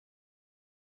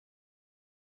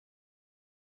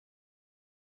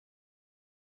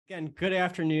Again, good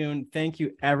afternoon. Thank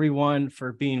you everyone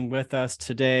for being with us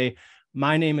today.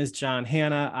 My name is John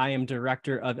Hanna. I am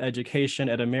Director of Education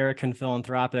at American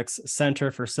Philanthropics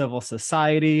Center for Civil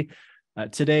Society.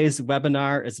 Today's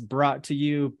webinar is brought to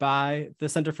you by the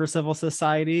Center for Civil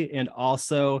Society and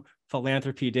also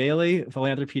Philanthropy Daily.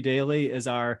 Philanthropy Daily is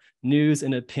our news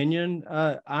and opinion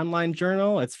online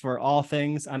journal. It's for all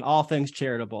things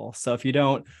charitable. So if you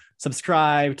don't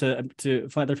subscribe to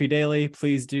Philanthropy Daily,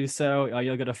 please do so.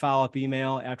 You'll get a follow-up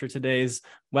email after today's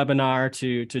webinar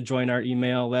to join our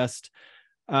email list.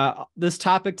 This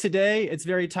topic today, it's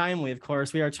very timely. Of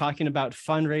course, we are talking about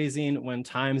fundraising when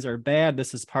times are bad.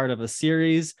 This is part of a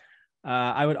series.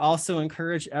 I would also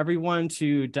encourage everyone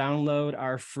to download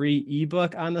our free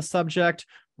ebook on the subject,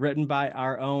 written by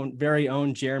our very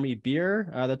own Jeremy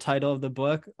Beer. The title of the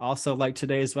book, also like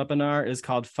today's webinar, is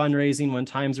called Fundraising When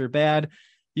Times Are Bad.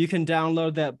 You can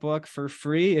download that book for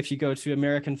free if you go to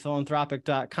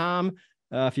americanphilanthropic.com.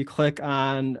 If you click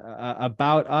on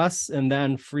About Us and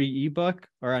then free ebook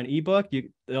or on ebook,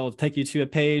 it'll take you to a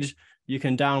page. You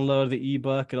can download the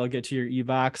ebook. It'll get to your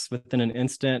e-box within an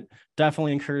instant.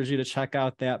 Definitely encourage you to check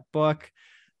out that book.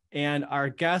 And our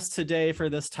guests today for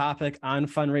this topic on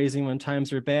fundraising when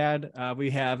times are bad, we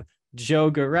have Joe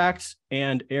Gerecht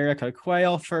and Erica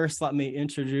Quayle. First, let me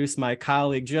introduce my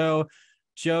colleague, Joe.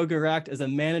 Joe Gerecht is a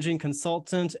managing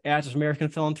consultant at American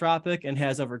Philanthropic and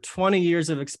has over 20 years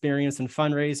of experience in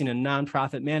fundraising and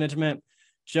nonprofit management.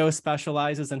 Joe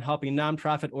specializes in helping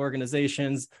nonprofit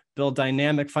organizations build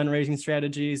dynamic fundraising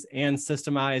strategies and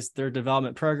systemize their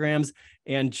development programs.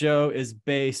 And Joe is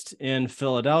based in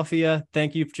Philadelphia.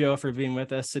 Thank you, Joe, for being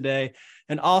with us today.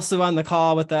 And also on the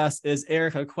call with us is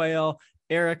Erica Quayle.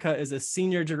 Erica is a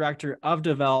Senior Director of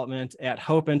Development at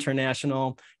Hope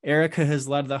International. Erica has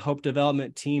led the Hope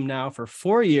Development team now for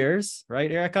 4 years,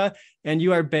 right, Erica? And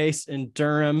you are based in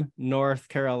Durham, North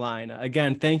Carolina.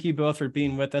 Again, thank you both for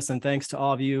being with us, and thanks to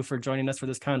all of you for joining us for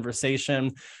this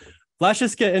conversation. Let's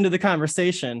just get into the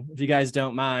conversation, if you guys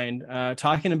don't mind,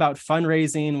 talking about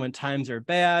fundraising when times are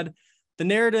bad. The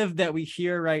narrative that we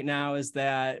hear right now is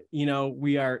that,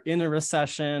 we are in a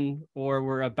recession or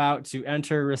we're about to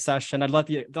enter a recession. I'd let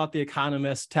the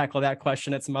economists tackle that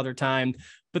question at some other time,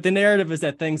 but the narrative is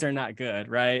that things are not good,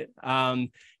 right?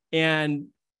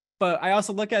 But I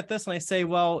also look at this and I say,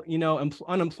 well,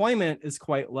 unemployment is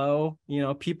quite low.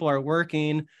 People are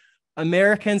working.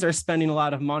 Americans are spending a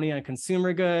lot of money on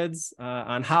consumer goods,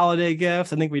 on holiday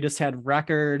gifts. I think we just had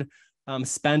record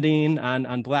spending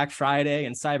on Black Friday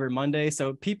and Cyber Monday.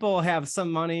 So people have some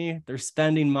money, they're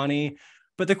spending money.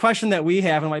 But the question that we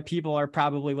have and why people are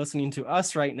probably listening to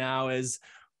us right now is,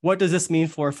 what does this mean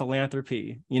for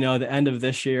philanthropy, the end of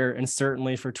this year and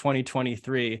certainly for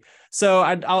 2023? So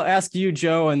I'll ask you,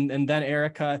 Joe, and then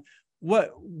Erica,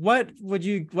 what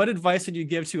advice would you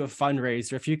give to a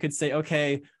fundraiser if you could say,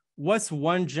 okay, what's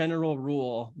one general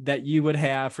rule that you would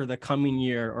have for the coming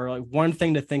year, or like one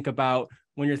thing to think about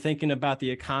when you're thinking about the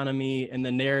economy and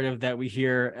the narrative that we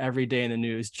hear every day in the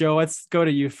news? Joe, let's go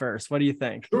to you first. What do you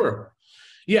think? Sure.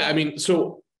 Yeah,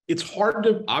 so it's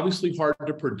obviously hard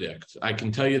to predict. I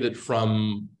can tell you that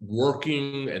from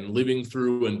working and living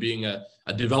through and being a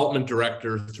development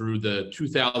director through the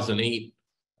 2008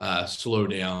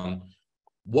 slowdown,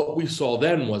 what we saw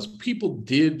then was people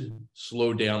did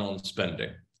slow down on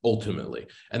spending ultimately,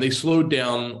 and they slowed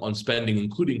down on spending,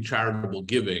 including charitable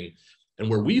giving. And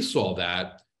where we saw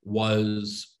that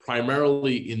was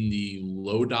primarily in the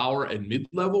low dollar and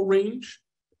mid-level range,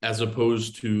 as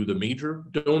opposed to the major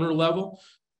donor level.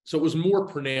 So it was more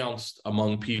pronounced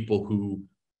among people who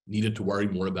needed to worry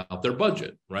more about their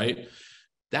budget, right?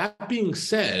 That being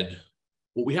said,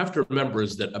 what we have to remember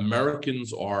is that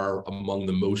Americans are among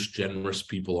the most generous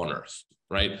people on earth,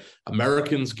 right?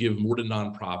 Americans give more to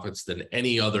nonprofits than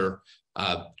any other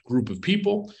group of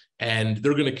people, and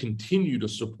they're going to continue to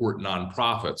support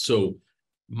nonprofits. So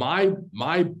my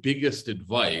biggest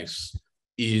advice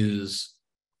is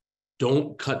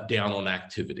don't cut down on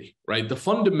activity, right? The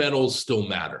fundamentals still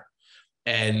matter.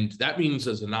 And that means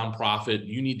as a nonprofit,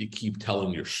 you need to keep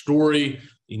telling your story.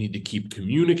 You need to keep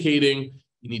communicating.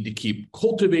 You need to keep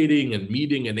cultivating and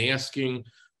meeting and asking.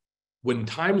 When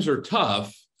times are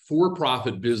tough,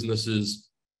 for-profit businesses,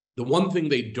 the one thing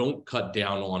they don't cut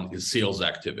down on is sales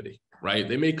activity, right?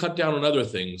 They may cut down on other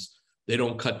things. They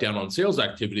don't cut down on sales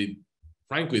activity.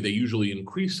 Frankly, they usually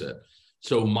increase it.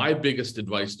 So my biggest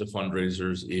advice to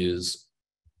fundraisers is,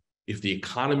 if the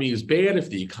economy is bad, if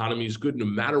the economy is good, no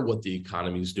matter what the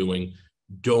economy is doing,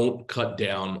 don't cut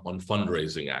down on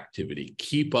fundraising activity.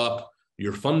 Keep up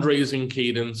your fundraising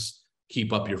cadence,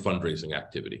 keep up your fundraising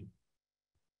activity.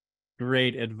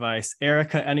 Great advice.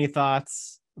 Erica, any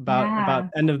thoughts?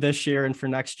 about end of this year and for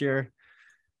next year?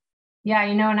 Yeah,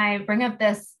 when I bring up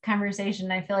this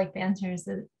conversation, I feel like the answer is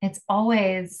that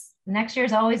next year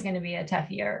is always going to be a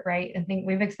tough year, right? I think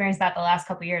we've experienced that the last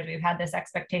couple of years. We've had this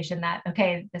expectation that,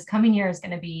 okay, this coming year is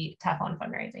going to be tough on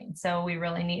fundraising. So we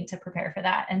really need to prepare for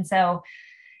that. And so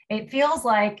it feels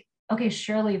like, okay,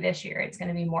 surely this year it's going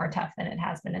to be more tough than it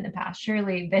has been in the past.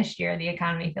 Surely this year the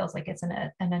economy feels like it's in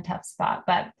a tough spot,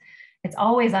 but it's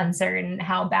always uncertain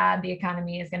how bad the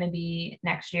economy is going to be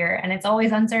next year. And it's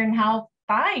always uncertain how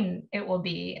fine it will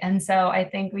be. And so I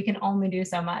think we can only do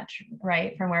so much,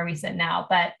 right, from where we sit now.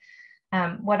 But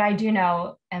what I do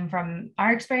know, and from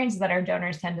our experience, is that our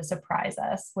donors tend to surprise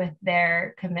us with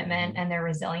their commitment and their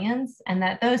resilience, and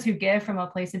that those who give from a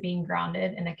place of being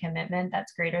grounded in a commitment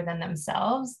that's greater than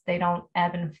themselves, they don't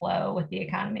ebb and flow with the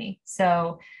economy.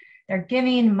 So their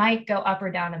giving might go up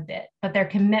or down a bit, but their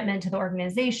commitment to the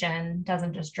organization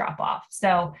doesn't just drop off.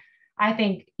 So I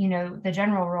think, the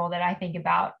general rule that I think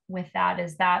about with that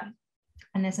is that,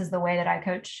 and this is the way that I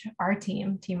coach our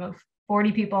team of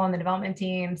 40 people on the development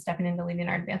team, stepping into leading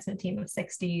our advancement team of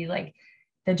 60, like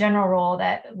the general rule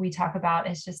that we talk about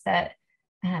is just that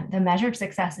the measure of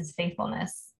success is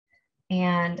faithfulness.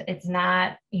 And it's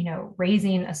not,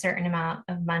 raising a certain amount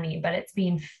of money, but it's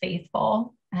being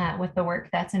faithful with the work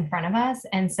that's in front of us.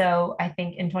 And so I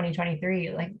think in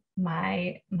 2023, like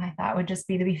my thought would just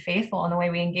be to be faithful in the way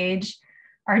we engage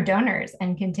our donors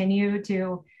and continue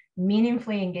to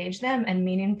meaningfully engage them and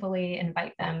meaningfully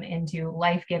invite them into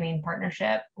life-giving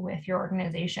partnership with your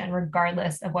organization,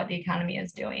 regardless of what the economy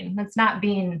is doing. That's not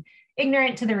being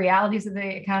ignorant to the realities of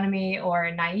the economy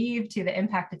or naive to the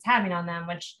impact it's having on them,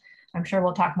 which I'm sure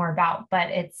we'll talk more about, but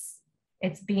it's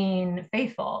being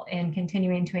faithful in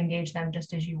continuing to engage them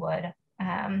just as you would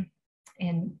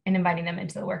in inviting them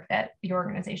into the work that your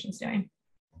organization is doing.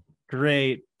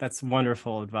 Great. That's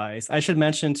wonderful advice. I should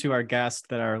mention to our guests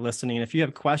that are listening, if you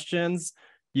have questions,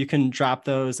 you can drop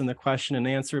those in the question and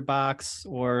answer box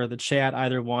or the chat,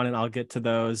 either one, and I'll get to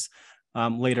those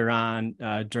later on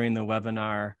during the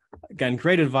webinar. Again,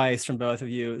 great advice from both of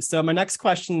you. So my next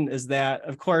question is that,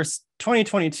 of course,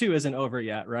 2022 isn't over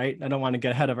yet, right? I don't want to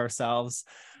get ahead of ourselves.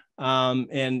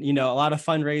 And, a lot of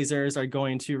fundraisers are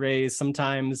going to raise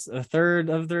sometimes a third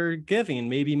of their giving,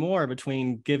 maybe more,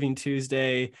 between Giving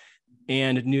Tuesday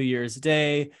and New Year's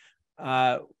Day.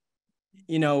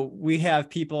 We have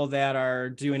people that are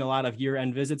doing a lot of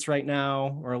year-end visits right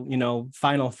now, or,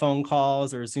 final phone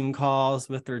calls or Zoom calls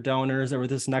with their donors over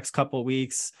this next couple of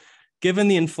weeks. Given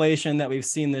the inflation that we've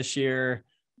seen this year,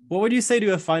 what would you say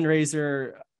to a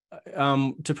fundraiser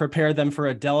to prepare them for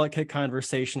a delicate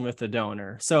conversation with the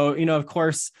donor? So, of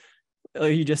course,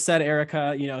 like you just said,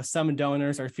 Erica, some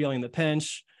donors are feeling the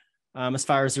pinch as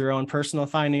far as their own personal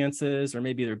finances or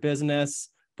maybe their business.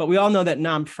 But we all know that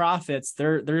nonprofits,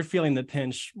 they're feeling the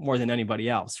pinch more than anybody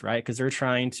else, right? Because they're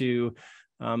trying to,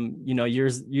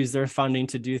 use their funding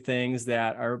to do things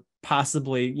that are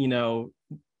possibly,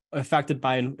 affected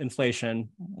by inflation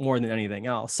more than anything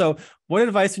else. So what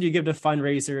advice would you give to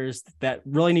fundraisers that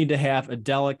really need to have a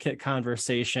delicate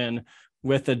conversation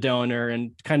with the donor,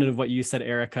 and kind of what you said,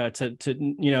 Erica,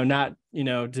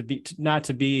 not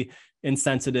to be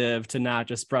insensitive, to not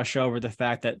just brush over the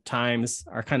fact that times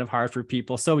are kind of hard for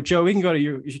people? So Joe, we can go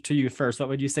to you first. What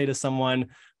would you say to someone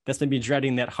that's maybe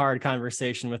dreading that hard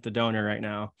conversation with the donor right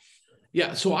now?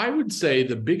 Yeah, so I would say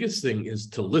the biggest thing is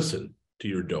to listen to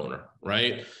your donor,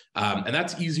 right? And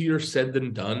that's easier said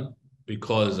than done,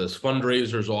 because as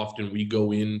fundraisers, often we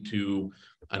go into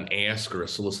an ask or a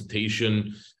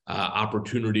solicitation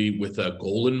opportunity with a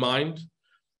goal in mind,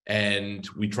 and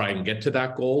we try and get to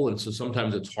that goal. And so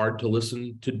sometimes it's hard to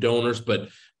listen to donors, but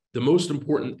the most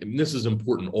important, and this is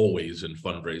important always in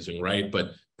fundraising, right?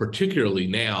 But particularly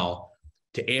now,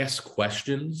 to ask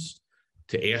questions,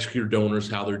 to ask your donors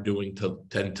how they're doing,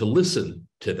 to listen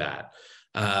to that.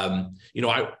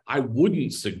 I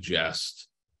wouldn't suggest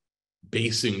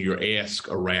basing your ask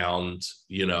around,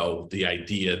 the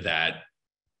idea that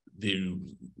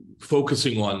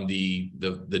focusing on the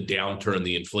downturn,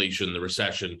 the inflation, the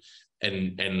recession,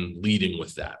 and leading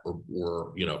with that,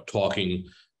 or talking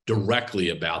directly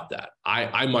about that.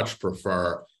 I much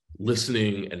prefer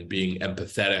listening and being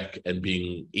empathetic and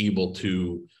being able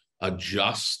to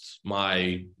adjust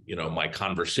my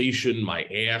conversation, my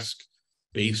ask,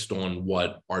 based on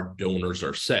what our donors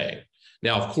are saying.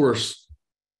 Now, of course,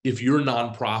 if your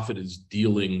nonprofit is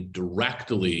dealing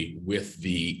directly with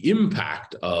the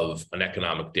impact of an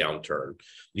economic downturn,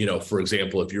 for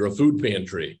example, if you're a food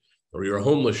pantry or you're a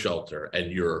homeless shelter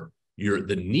and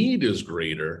the need is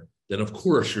greater, then of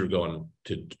course you're going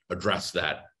to address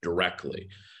that directly.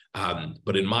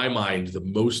 But in my mind, the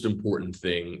most important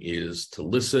thing is to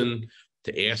listen,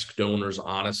 to ask donors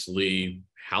honestly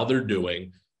how they're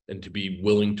doing, and to be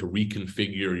willing to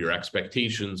reconfigure your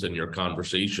expectations and your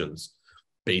conversations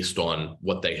based on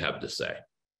what they have to say.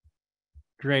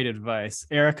 Great advice.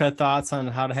 Erica, thoughts on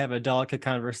how to have a delicate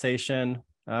conversation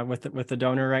with the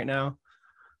donor right now?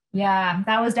 Yeah,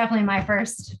 that was definitely my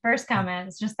first comment.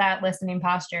 It's just that listening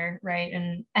posture, right?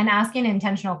 And asking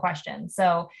intentional questions.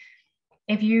 So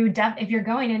if you're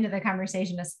going into the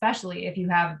conversation, especially if you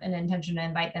have an intention to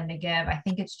invite them to give, I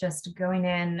think it's just going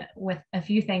in with a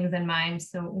few things in mind.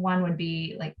 So one would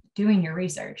be like doing your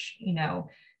research,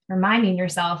 reminding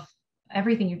yourself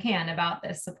everything you can about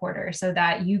this supporter so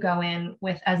that you go in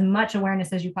with as much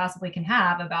awareness as you possibly can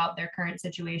have about their current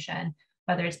situation,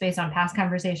 whether it's based on past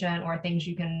conversation or things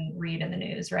you can read in the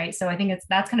news, right? So I think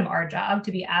that's kind of our job,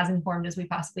 to be as informed as we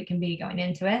possibly can be going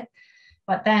into it,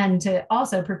 but then to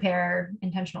also prepare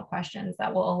intentional questions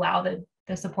that will allow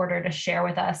the supporter to share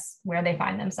with us where they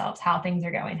find themselves, how things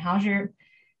are going, how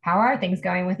are things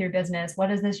going with your business? What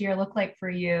does this year look like for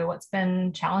you? What's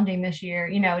been challenging this year?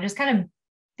 Just kind of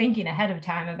thinking ahead of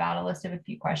time about a list of a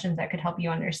few questions that could help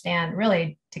you understand,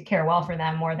 really to care well for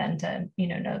them more than to,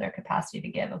 know their capacity to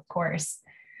give, of course.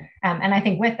 And I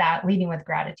think with that, leading with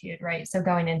gratitude, right? So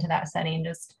going into that setting,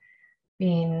 just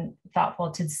being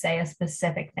thoughtful to say a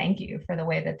specific thank you for the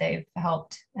way that they've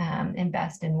helped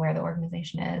invest in where the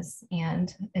organization is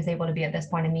and is able to be at this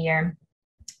point in the year.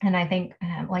 And I think,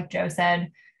 like Joe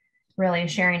said, really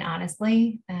sharing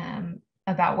honestly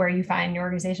about where you find your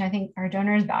organization. I think our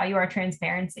donors value our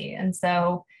transparency. And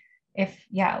so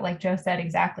like Joe said,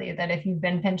 exactly, that if you've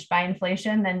been pinched by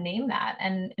inflation, then name that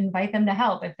and invite them to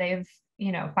help. If they've,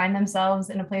 find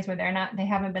themselves in a place where they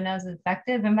haven't been as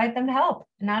effective, invite them to help,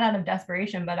 not out of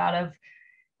desperation, but out of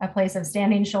a place of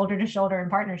standing shoulder to shoulder in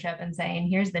partnership and saying,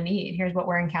 here's the need, here's what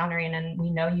we're encountering. And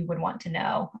we know you would want to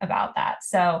know about that.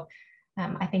 So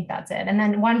I think that's it. And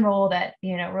then one rule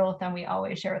of thumb we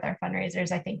always share with our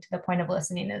fundraisers, I think to the point of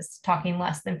listening, is talking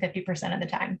less than 50% of the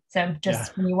time. So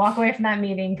just when you walk away from that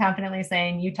meeting, confidently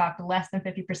saying you talked less than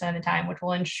 50% of the time, which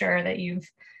will ensure that you've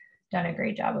done a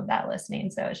great job of that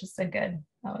listening. So it's just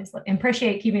always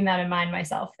appreciate keeping that in mind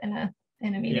myself in a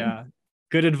meeting. Yeah.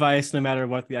 Good advice, no matter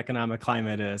what the economic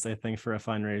climate is, I think, for a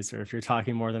fundraiser. If you're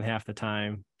talking more than half the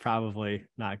time, probably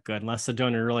not good, unless the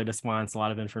donor really just wants a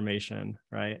lot of information,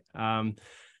 right?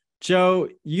 Joe,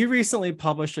 you recently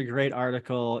published a great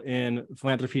article in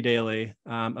Philanthropy Daily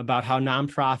about how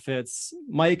nonprofits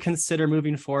might consider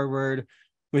moving forward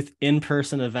with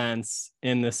in-person events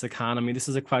in this economy. This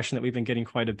is a question that we've been getting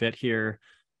quite a bit here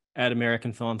at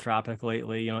American Philanthropic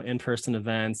lately, in-person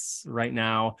events right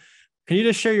now. Can you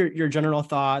just share your general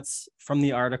thoughts from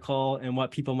the article and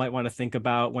what people might want to think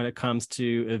about when it comes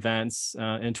to events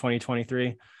in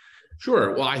 2023?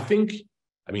 Sure. Well,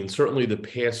 certainly the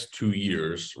past 2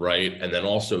 years, right? And then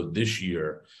also this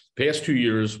year, past 2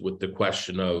 years with the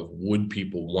question of would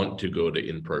people want to go to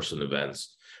in-person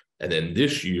events? And then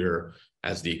this year,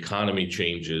 as the economy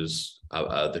changes,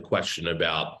 the question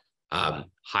about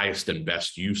highest and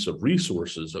best use of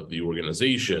resources of the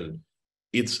organization,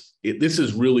 this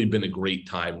has really been a great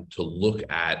time to look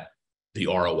at the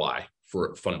ROI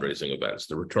for fundraising events,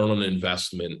 the return on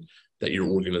investment that your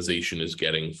organization is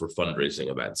getting for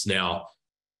fundraising events. Now,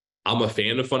 I'm a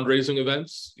fan of fundraising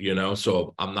events,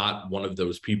 so I'm not one of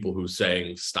those people who's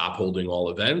saying stop holding all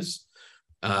events.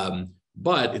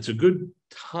 But it's a good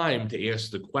time to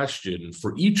ask the question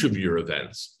for each of your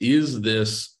events: is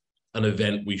this an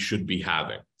event we should be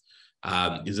having?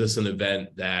 Is this an event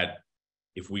that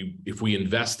if we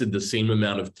invested the same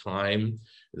amount of time,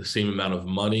 the same amount of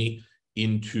money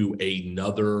into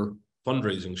another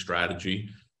fundraising strategy,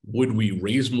 would we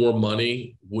raise more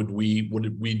money? Would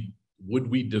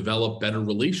we develop better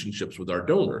relationships with our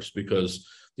donors? Because,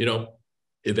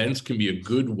 events can be a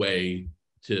good way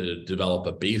to develop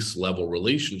a base level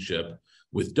relationship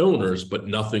with donors, but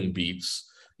nothing beats,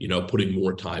 putting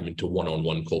more time into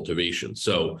one-on-one cultivation.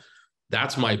 So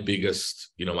that's my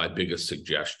biggest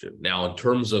suggestion. Now, in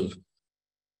terms of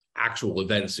actual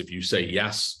events, if you say,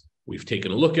 yes, we've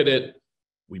taken a look at it,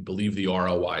 we believe the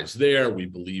ROI is there, we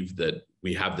believe that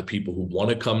we have the people who want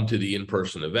to come to the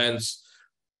in-person events,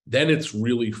 then it's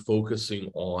really focusing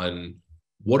on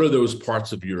what are those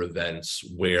parts of your events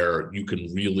where you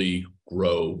can really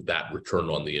grow that return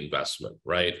on the investment,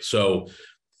 right? So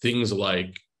things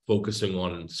like focusing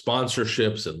on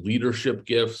sponsorships and leadership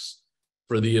gifts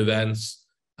for the events,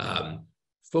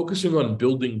 focusing on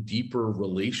building deeper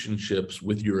relationships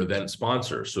with your event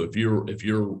sponsors. So if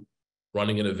you're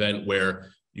running an event where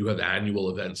you have annual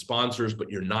event sponsors, but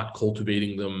you're not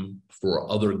cultivating them for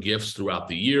other gifts throughout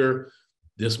the year,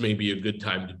 this may be a good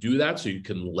time to do that so you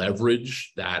can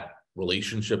leverage that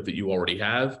relationship that you already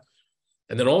have.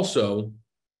 And then also,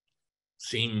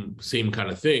 same kind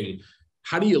of thing,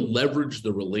 how do you leverage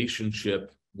the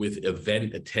relationship with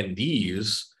event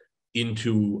attendees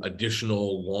into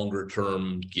additional longer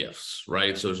term gifts,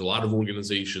 right? So there's a lot of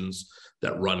organizations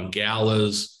that run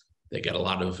galas. They get a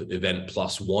lot of event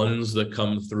plus ones that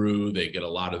come through. They get a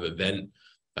lot of event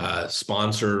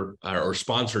sponsor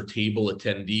table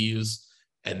attendees.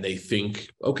 And they think,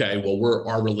 okay, well,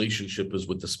 our relationship is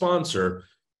with the sponsor.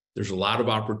 There's a lot of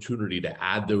opportunity to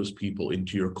add those people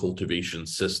into your cultivation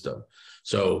system.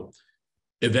 So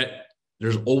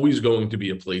there's always going to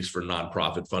be a place for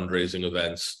nonprofit fundraising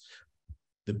events.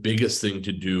 The biggest thing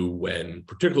to do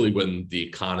particularly when the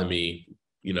economy,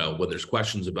 when there's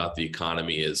questions about the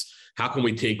economy, is how can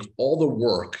we take all the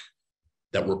work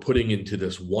that we're putting into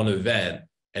this one event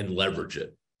and leverage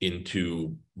it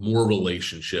into more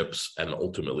relationships and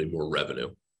ultimately more revenue.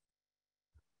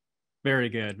 Very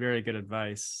good. Very good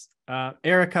advice.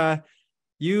 Erica,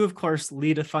 you, of course,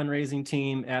 lead a fundraising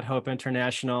team at Hope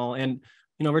International. And,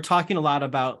 we're talking a lot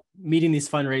about meeting these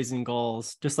fundraising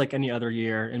goals, just like any other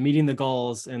year, and meeting the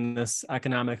goals in this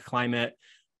economic climate.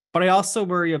 But I also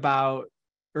worry about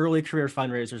early career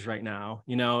fundraisers right now.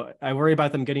 I worry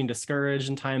about them getting discouraged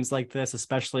in times like this,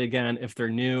 especially, again, if they're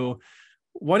new.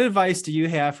 What advice do you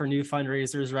have for new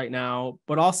fundraisers right now,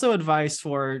 but also advice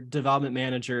for development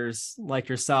managers like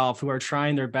yourself who are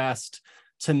trying their best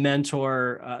to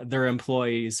mentor their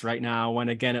employees right now, when,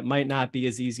 again, it might not be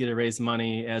as easy to raise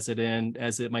money as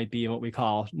it might be in what we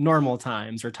call normal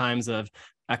times or times of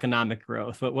economic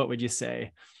growth? What would you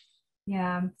say?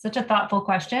 Yeah, such a thoughtful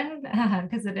question,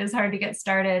 because it is hard to get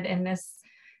started in this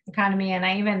economy. And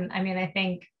I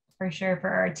think for sure for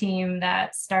our team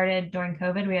that started during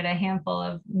COVID, we had a handful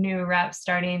of new reps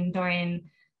starting during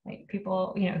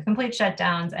people, complete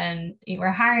shutdowns, and we're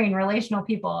hiring relational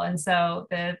people. And so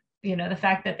the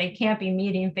fact that they can't be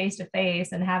meeting face to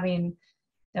face and having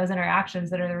those interactions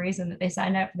that are the reason that they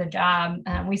signed up for the job,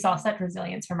 we saw such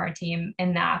resilience from our team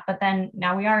in that. But then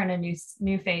now we are in a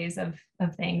new phase of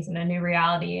things and a new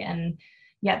reality, and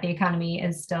yet the economy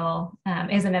is still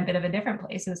is in a bit of a different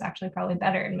place. It was actually probably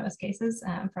better in most cases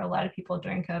for a lot of people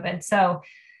during COVID. So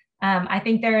I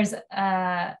think there's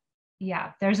a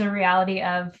reality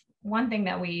of one thing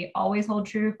that we always hold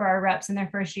true for our reps in their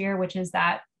first year, which is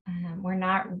that we're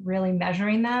not really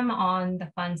measuring them on the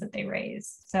funds that they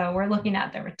raise. So we're looking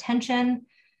at their retention,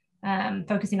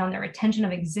 focusing on their retention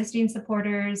of existing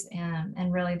supporters,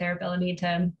 and really their ability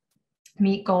to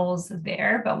meet goals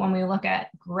there. But when we look at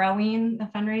growing the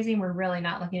fundraising, we're really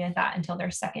not looking at that until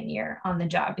their second year on the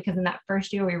job, because in that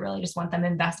first year, we really just want them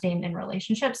investing in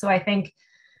relationships. So I think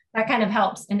that kind of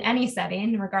helps in any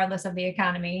setting, regardless of the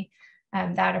economy.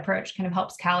 That approach kind of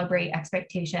helps calibrate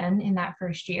expectation in that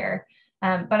first year.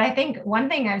 But I think one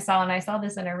thing I saw, and I saw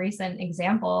this in a recent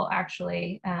example,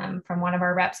 actually, from one of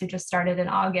our reps who just started in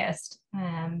August,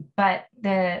 but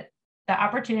the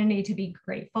opportunity to be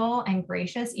grateful and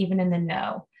gracious, even in the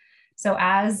no. So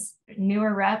as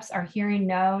newer reps are hearing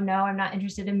no, I'm not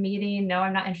interested in meeting, no,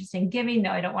 I'm not interested in giving,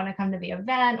 no, I don't want to come to the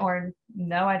event, or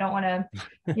no, I don't want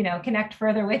to, connect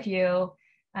further with you.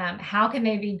 How can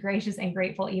they be gracious and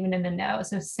grateful even in the no?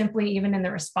 So simply even in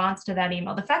the response to that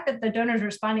email, the fact that the donor's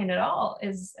responding at all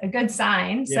is a good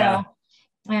sign. Yeah.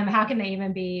 So how can they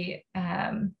even be,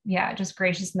 just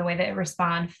gracious in the way that they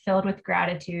respond, filled with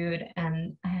gratitude?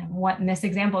 And what in this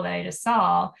example that I just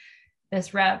saw,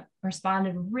 this rep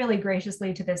responded really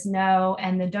graciously to this no.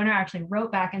 And the donor actually wrote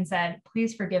back and said,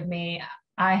 please forgive me.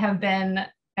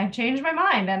 I've changed my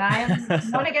mind, and I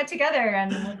want to get together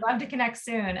and would love to connect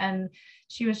soon. And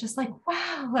she was just like,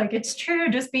 wow, it's true.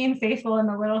 Just being faithful in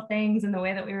the little things and the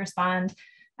way that we respond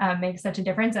makes such a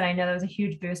difference. And I know that was a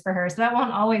huge boost for her. So that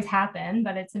won't always happen,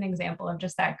 but it's an example of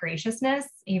just that graciousness,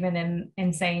 even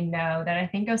in saying no, that I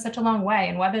think goes such a long way.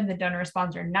 And whether the donor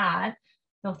responds or not,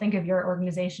 they'll think of your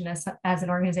organization as an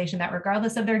organization that,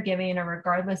 regardless of their giving or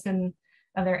regardless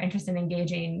of their interest in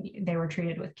engaging, they were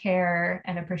treated with care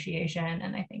and appreciation.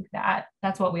 And I think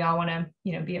that's what we all want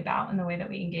to, be about in the way that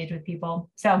we engage with people.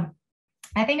 So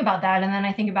I think about that. And then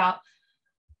I think about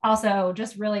also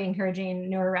just really encouraging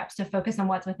newer reps to focus on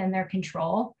what's within their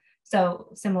control. So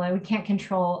similarly, we can't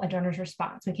control a donor's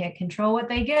response. We can't control what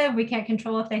they give. We can't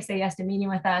control if they say yes to meeting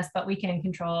with us, but we can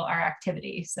control our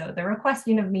activity. So the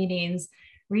requesting of meetings,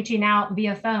 reaching out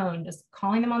via phone, just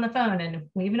calling them on the phone and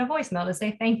leaving a voicemail to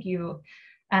say thank you,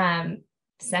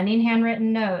 sending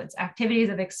handwritten notes, activities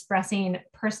of expressing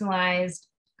personalized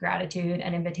gratitude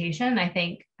and invitation, I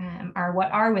think are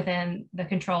what are within the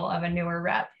control of a newer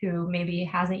rep who maybe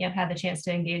hasn't yet had the chance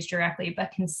to engage directly,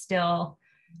 but can still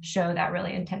show that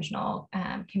really intentional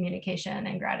communication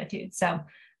and gratitude. So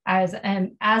as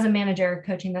a manager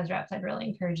coaching those reps, I'd really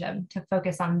encourage them to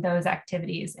focus on those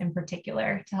activities in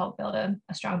particular to help build a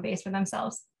strong base for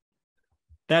themselves.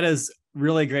 That is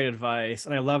really great advice.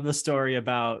 And I love the story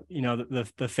about,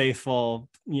 the faithful,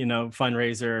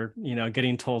 fundraiser,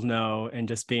 getting told no and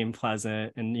just being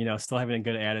pleasant and, still having a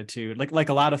good attitude. Like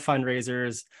a lot of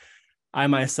fundraisers, I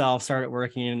myself started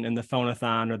working in the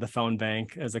phone-a-thon or the phone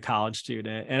bank as a college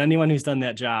student. And anyone who's done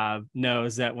that job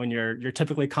knows that when you're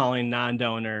typically calling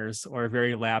non-donors or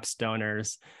very lapsed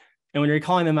donors, and when you're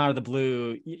calling them out of the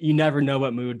blue, you never know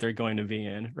what mood they're going to be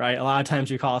in, right? A lot of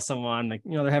times you call someone like,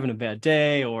 they're having a bad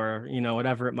day or,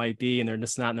 whatever it might be, and they're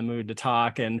just not in the mood to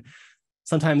talk. And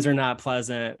sometimes they're not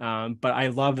pleasant. But I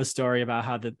love the story about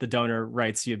how the donor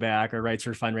writes you back or writes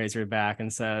your fundraiser back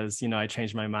and says, I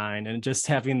changed my mind. And just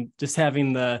having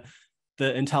the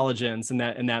intelligence in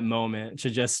that moment to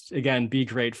just, again, be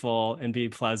grateful and be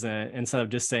pleasant instead of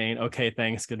just saying, okay,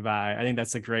 thanks, goodbye. I think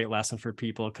that's a great lesson for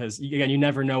people because, again, you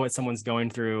never know what someone's going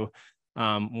through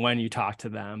when you talk to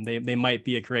them. They might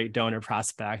be a great donor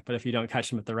prospect, but if you don't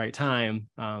catch them at the right time,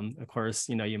 of course,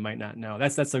 you might not know.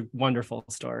 That's a wonderful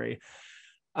story.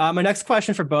 My next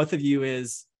question for both of you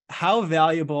is, how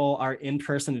valuable are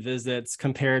in-person visits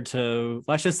compared to,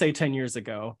 let's just say 10 years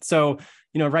ago? So,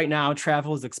 right now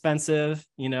travel is expensive,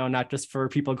 not just for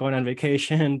people going on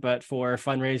vacation, but for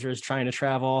fundraisers trying to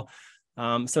travel.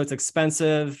 So it's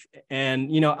expensive, and,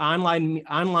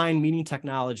 online meeting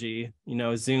technology,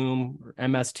 Zoom or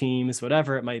MS Teams,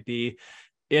 whatever it might be,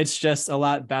 it's just a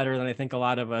lot better than I think a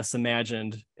lot of us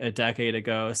imagined a decade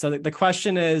ago. So the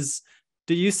question is,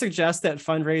 do you suggest that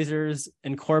fundraisers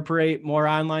incorporate more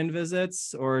online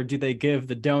visits, or do they give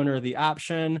the donor the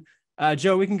option?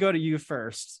 Joe, we can go to you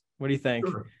first. What do you think?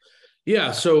 Sure.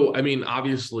 Yeah. So,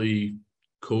 obviously,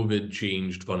 COVID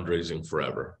changed fundraising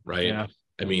forever, right? Yeah.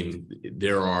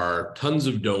 There are tons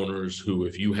of donors who,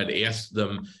 if you had asked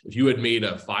them, if you had made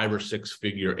a 5 or 6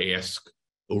 figure ask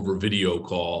over video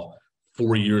call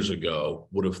 4 years ago,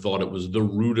 would have thought it was the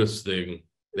rudest thing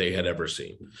they had ever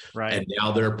seen. Right. And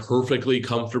now they're perfectly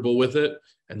comfortable with it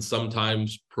and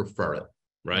sometimes prefer it,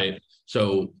 right? Yeah.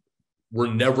 So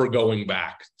we're never going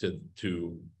back to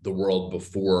the world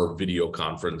before video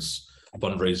conference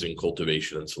fundraising,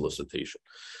 cultivation, and solicitation.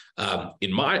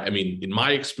 In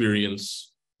my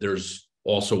experience, there's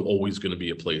also always going to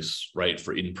be a place, right,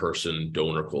 for in-person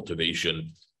donor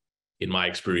cultivation. In my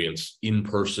experience,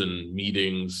 in-person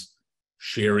meetings,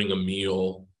 sharing a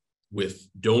meal with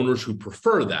donors who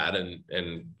prefer that.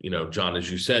 And John, as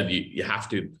you said, you have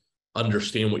to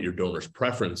understand what your donor's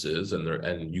preference is,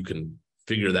 and you can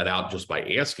figure that out just by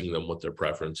asking them what their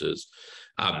preference is.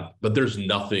 But there's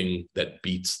nothing that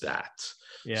beats that.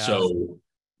 Yeah. So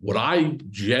what I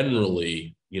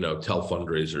generally, tell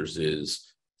fundraisers is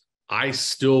I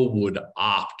still would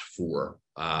opt for,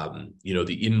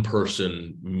 the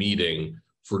in-person meeting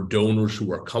for donors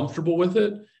who are comfortable with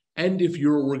it. And if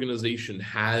your organization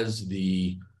has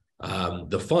the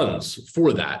funds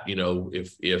for that,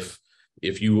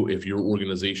 if your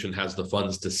organization has the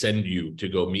funds to send you to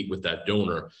go meet with that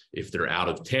donor, if they're out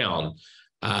of town,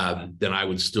 then I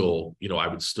would still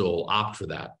opt for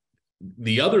that.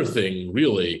 The other thing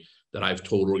really that I've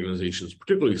told organizations,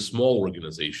 particularly small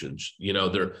organizations,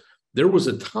 there was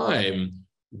a time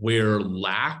where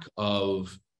lack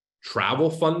of travel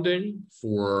funding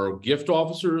for gift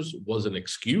officers was an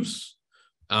excuse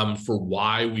for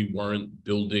why we weren't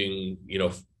building,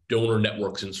 donor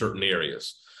networks in certain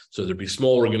areas. So there'd be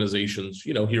small organizations,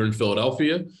 here in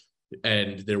Philadelphia,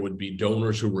 and there would be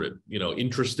donors who were,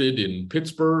 interested in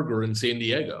Pittsburgh or in San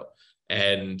Diego,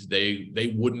 and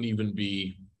they wouldn't even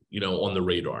be, on the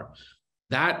radar.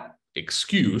 That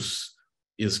excuse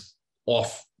is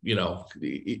off.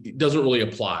 It doesn't really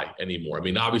apply anymore.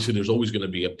 Obviously, there's always going to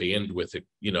be a bandwidth,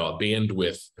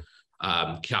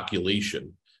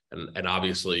 calculation, and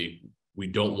obviously, we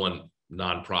don't want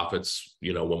nonprofits.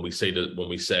 When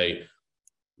we say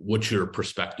what's your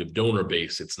prospective donor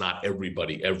base, it's not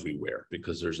everybody everywhere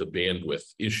because there's a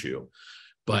bandwidth issue.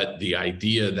 But the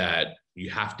idea that you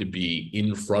have to be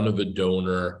in front of a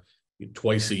donor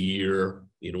twice a year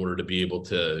in order to be able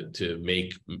to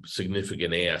make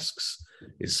significant asks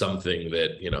is something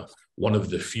that, one of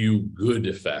the few good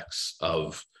effects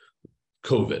of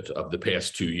COVID of the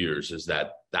past 2 years is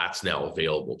that that's now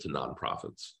available to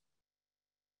nonprofits.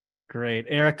 Great.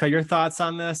 Erica, your thoughts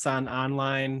on this, on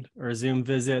online or Zoom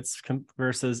visits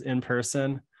versus in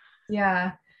person?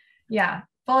 Yeah.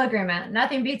 Full agreement.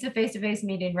 Nothing beats a face-to-face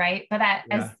meeting, right? But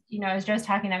as you know, as Joe's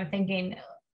talking, I'm thinking,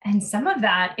 and some of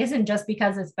that isn't just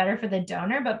because it's better for the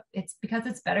donor, but it's because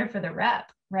it's better for the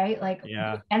rep, right? Like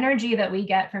the energy that we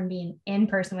get from being in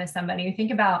person with somebody. You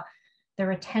think about the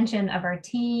retention of our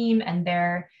team and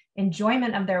their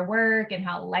enjoyment of their work and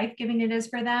how life-giving it is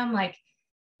for them. Like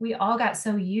we all got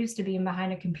so used to being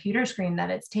behind a computer screen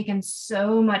that it's taken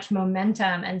so much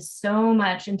momentum and so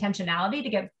much intentionality to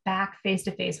get back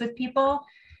face-to-face with people.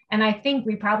 And I think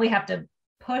we probably have to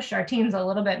push our teams a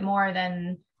little bit more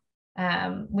than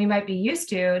we might be used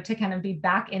to kind of be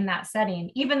back in that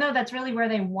setting, even though that's really where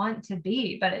they want to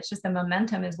be, but it's just the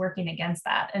momentum is working against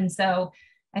that. And so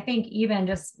I think even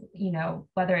just, you know,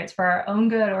 whether it's for our own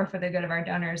good or for the good of our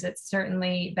donors, it's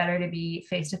certainly better to be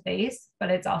face-to-face, but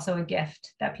it's also a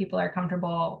gift that people are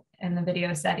comfortable in the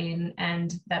video setting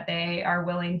and that they are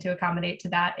willing to accommodate to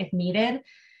that if needed.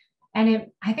 And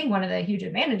I think one of the huge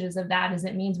advantages of that is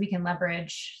it means we can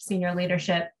leverage senior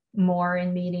leadership more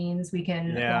in meetings. We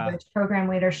can leverage program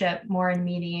leadership more in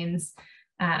meetings.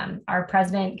 Our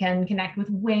president can connect with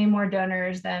way more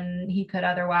donors than he could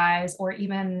otherwise, or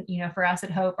even, you know, for us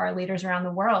at Hope, our leaders around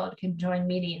the world can join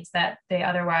meetings that they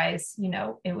otherwise, you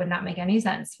know, it would not make any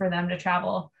sense for them to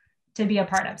travel to be a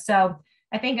part of. So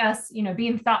I think us, you know,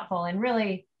 being thoughtful and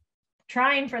really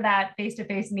trying for that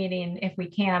face-to-face meeting if we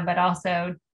can, but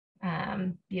also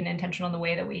being intentional in the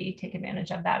way that we take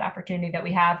advantage of that opportunity that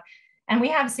we have. And we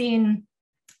have seen,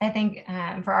 I think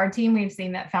for our team, we've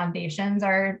seen that foundations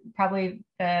are probably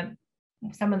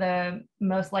some of the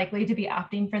most likely to be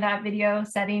opting for that video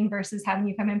setting versus having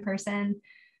you come in person,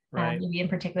 maybe in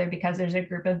particular because there's a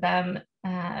group of them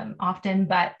often,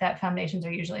 but that foundations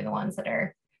are usually the ones that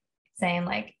are saying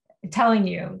like, telling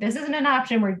you this isn't an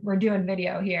option, we're doing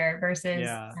video here versus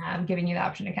giving you the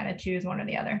option to kind of choose one or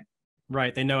the other.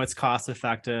 Right. They know it's cost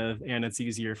effective and it's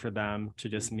easier for them to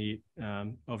just meet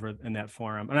over in that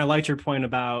forum. And I liked your point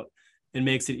about it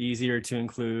makes it easier to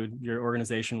include your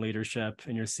organization leadership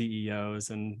and your CEOs.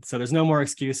 And so there's no more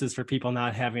excuses for people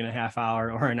not having a half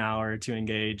hour or an hour to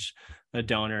engage a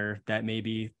donor that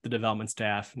maybe the development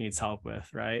staff needs help with.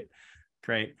 Right.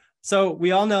 Great. So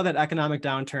we all know that economic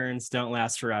downturns don't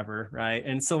last forever. Right.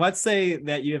 And so let's say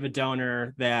that you have a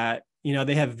donor that, you know,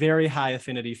 they have very high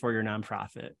affinity for your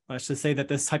nonprofit. Let's just say that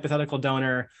this hypothetical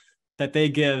donor that they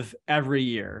give every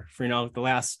year for, you know, the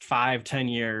last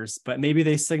 5-10 years, but maybe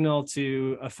they signal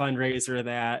to a fundraiser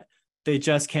that they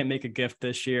just can't make a gift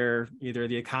this year. Either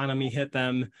the economy hit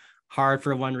them hard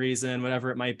for one reason,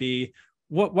 whatever it might be.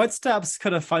 What steps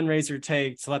could a fundraiser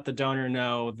take to let the donor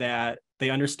know that they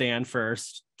understand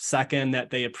first, second, that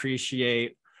they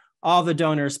appreciate all the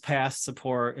donors' past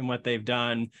support and what they've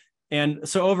done? And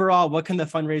so overall, what can the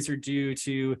fundraiser do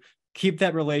to keep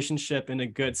that relationship in a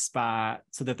good spot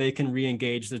so that they can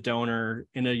re-engage the donor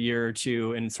in a year or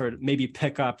two and sort of maybe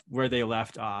pick up where they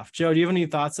left off? Joe, do you have any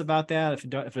thoughts about that?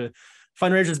 If a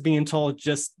fundraiser is being told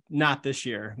just not this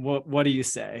year, what do you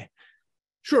say?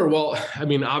 Sure. Well, I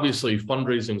mean, obviously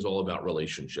fundraising is all about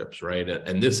relationships, right?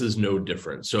 And this is no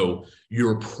different. So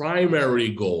your primary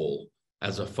goal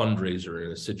as a fundraiser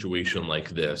in a situation like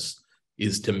this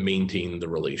is to maintain the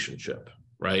relationship,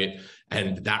 right?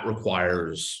 And that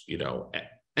requires, you know,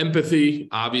 empathy,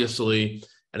 obviously,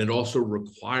 and it also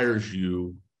requires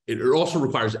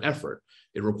effort.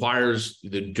 It requires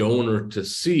the donor to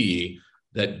see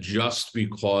that just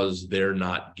because they're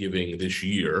not giving this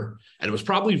year, and it was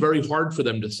probably very hard for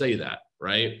them to say that,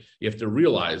 right? You have to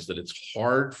realize that it's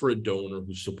hard for a donor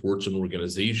who supports an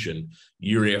organization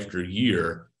year after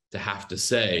year to have to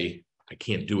say, I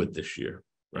can't do it this year,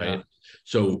 right? Yeah.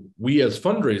 So we as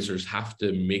fundraisers have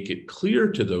to make it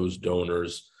clear to those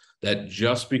donors that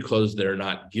just because they're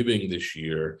not giving this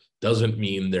year doesn't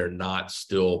mean they're not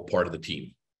still part of the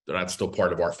team. They're not still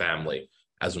part of our family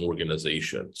as an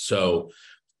organization. So,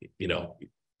 you know,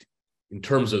 in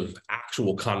terms of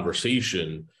actual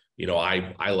conversation, you know,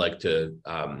 I like to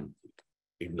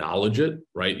acknowledge it,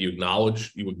 right? You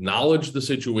acknowledge the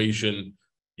situation,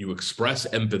 you express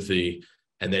empathy,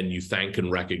 and then you thank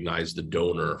and recognize the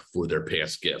donor for their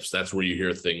past gifts. That's where you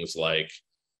hear things like,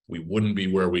 we wouldn't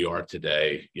be where we are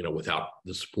today, you know, without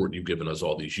the support you've given us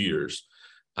all these years.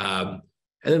 And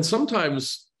then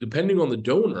sometimes, depending on the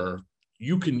donor,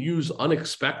 you can use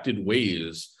unexpected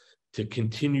ways to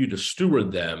continue to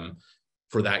steward them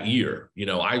for that year. You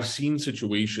know, I've seen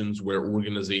situations where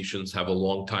organizations have a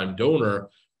longtime donor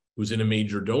who's in a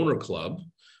major donor club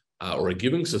or a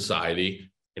giving society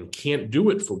and can't do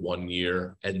it for 1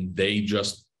 year, and they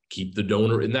just keep the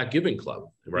donor in that giving club,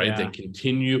 right? Yeah. They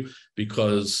continue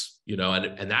because, you know,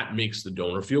 and that makes the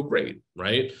donor feel great,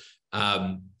 right?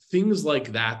 things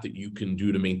like that you can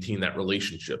do to maintain that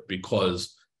relationship,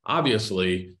 because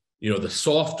obviously, the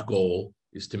soft goal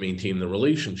is to maintain the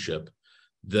relationship.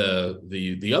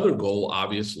 The other goal,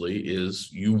 obviously, is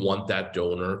you want that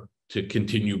donor to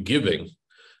continue giving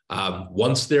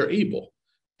once they're able.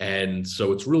 And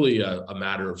so it's really a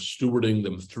matter of stewarding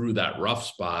them through that rough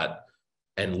spot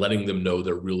and letting them know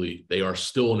they are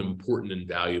still an important and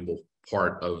valuable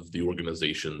part of the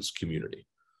organization's community.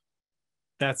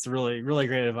 That's really, really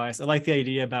great advice. I like the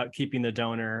idea about keeping the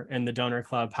donor in the donor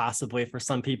club. Possibly for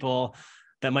some people,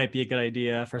 that might be a good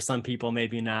idea. For some people,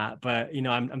 maybe not. But,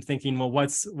 I'm thinking, well,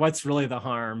 what's really the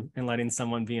harm in letting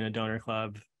someone be in a donor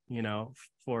club,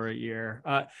 for a year?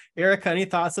 Erica, any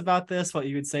thoughts about this? What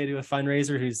you would say to a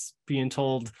fundraiser who's being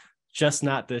told just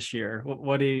not this year?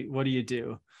 What do you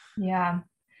do? Yeah.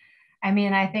 I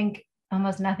mean, I think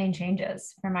almost nothing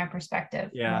changes from my perspective.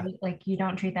 Yeah. Right? Like, you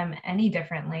don't treat them any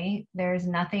differently. There's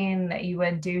nothing that you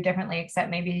would do differently,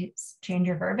 except maybe change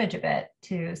your verbiage a bit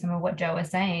to some of what Joe was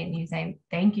saying. You saying,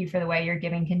 thank you for the way your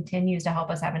giving continues to help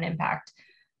us have an impact,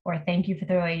 or thank you for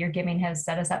the way your giving has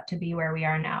set us up to be where we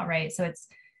are now. Right. So it's,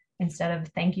 instead of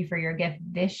thank you for your gift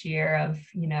this year of,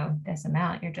 this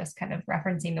amount, you're just kind of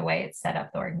referencing the way it's set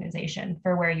up the organization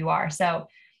for where you are. So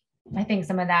I think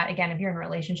some of that, again, if you're in a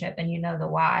relationship and the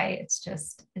why, it's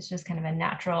just kind of a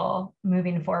natural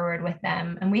moving forward with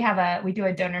them. And we do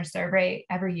a donor survey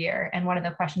every year. And one of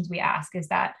the questions we ask is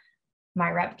that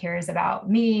my rep cares about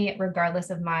me,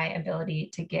 regardless of my ability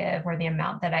to give or the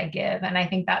amount that I give. And I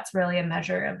think that's really a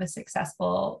measure of a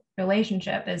successful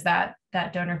relationship, is that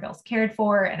donor feels cared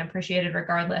for and appreciated,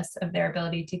 regardless of their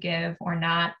ability to give or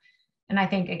not. And I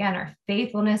think, again, our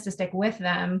faithfulness to stick with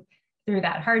them through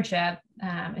that hardship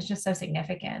is just so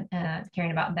significant.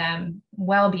 Caring about them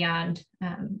well beyond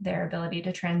their ability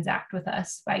to transact with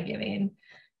us by giving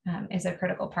is a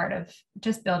critical part of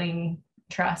just building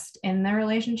trust in the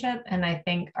relationship. And I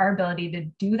think our ability to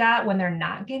do that when they're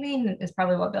not giving is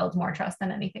probably what builds more trust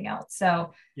than anything else.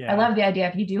 So yeah. I love the idea,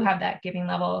 if you do have that giving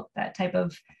level, that type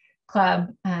of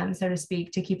club, so to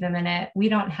speak, to keep them in it. We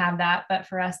don't have that, but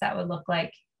for us, that would look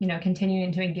like,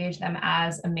 continuing to engage them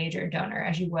as a major donor,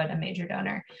 as you would a major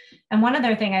donor. And one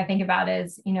other thing I think about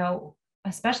is,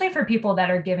 especially for people that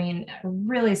are giving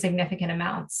really significant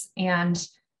amounts and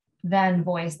then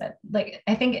voice that, like,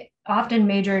 I think often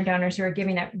major donors who are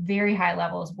giving at very high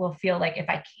levels will feel like, if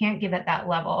I can't give at that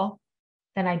level,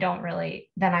 then I'm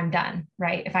done,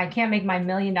 right? If I can't make my $1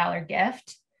 million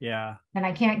gift, then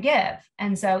I can't give.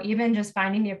 And so even just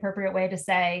finding the appropriate way to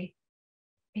say,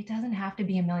 it doesn't have to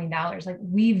be $1 million. Like,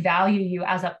 we value you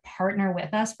as a partner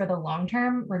with us for the long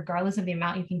term, regardless of the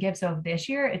amount you can give. So if this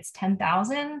year it's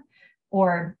 10,000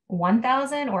 or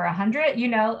 1,000 or 100,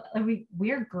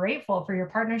 we're grateful for your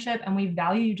partnership, and we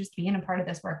value you just being a part of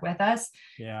this work with us.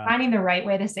 Yeah. Finding the right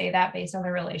way to say that based on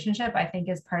the relationship, I think,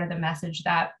 is part of the message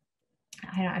that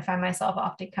I find myself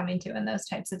often coming to in those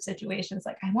types of situations.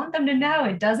 Like, I want them to know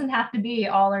it doesn't have to be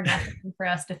all or nothing for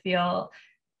us to feel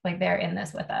like they're in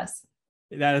this with us.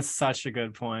 That is such a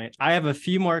good point. I have a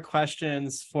few more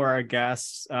questions for our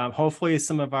guests. Hopefully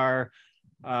some of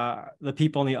the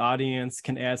people in the audience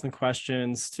can add some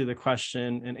questions to the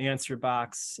question and answer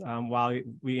box while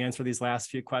we answer these last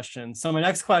few questions. So my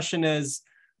next question is,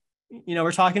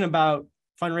 we're talking about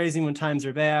fundraising when times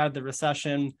are bad, the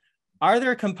recession. Are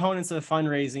there components of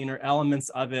fundraising or elements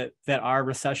of it that are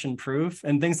recession proof,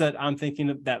 and things that I'm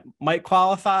thinking that might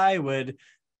qualify would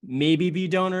maybe be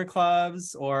donor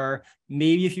clubs, or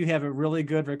maybe if you have a really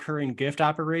good recurring gift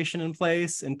operation in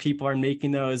place and people are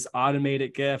making those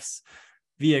automated gifts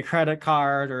via credit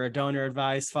card or a donor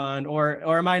advised fund, or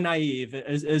am I naive?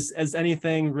 Is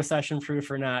anything recession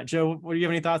proof or not? Joe, do you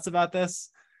have any thoughts about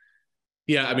this?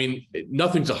 Yeah, I mean,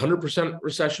 nothing's 100%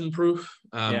 recession proof,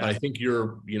 but I think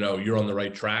you're on the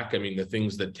right track. I mean, the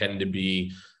things that tend to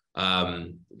be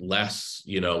less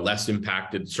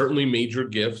impacted, certainly major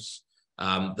gifts,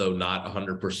 though not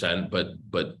 100%,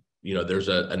 but there's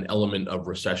an element of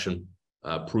recession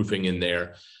proofing in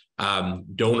there.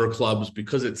 Donor clubs,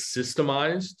 because it's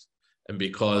systemized and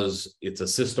because it's a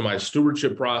systemized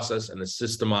stewardship process and a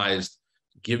systemized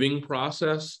giving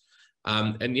process.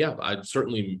 I'd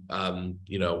certainly,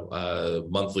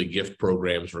 monthly gift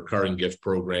programs, recurring gift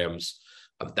programs.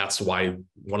 That's why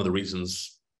one of the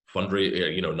reasons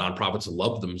nonprofits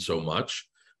love them so much,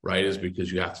 right, is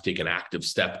because you have to take an active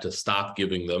step to stop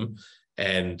giving them.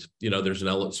 And, there's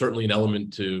certainly an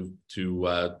element to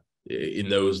in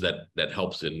those that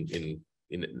helps in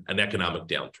an economic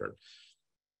downturn.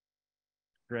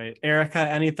 Great. Erica,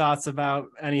 any thoughts about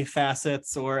any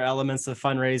facets or elements of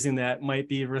fundraising that might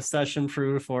be recession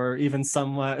proof or even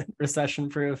somewhat recession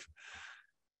proof?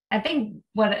 I think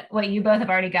what you both have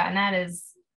already gotten at is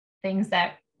things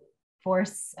that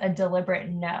force a deliberate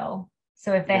no.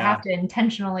 So if they have to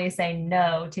intentionally say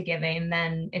no to giving,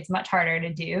 then it's much harder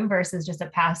to do versus just a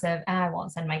passive, I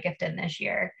won't send my gift in this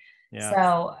year. Yeah.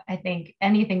 So I think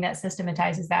anything that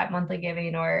systematizes that monthly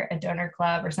giving or a donor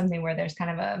club or something where there's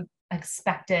kind of a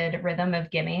expected rhythm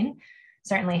of giving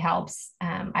certainly helps.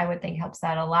 I would think helps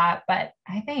that a lot. But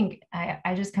I think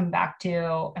I just come back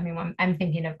to, I mean, I'm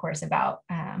thinking, of course, about,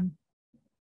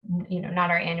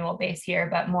 not our annual base here,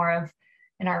 but more of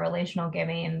in our relational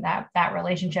giving, that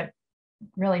relationship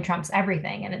really trumps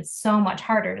everything. And it's so much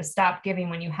harder to stop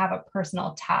giving when you have a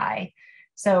personal tie.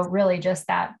 So really just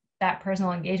that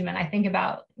personal engagement. I think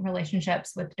about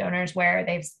relationships with donors where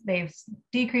they've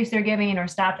decreased their giving or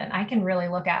stopped. And I can really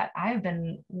look at, I've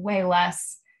been way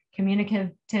less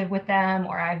communicative with them,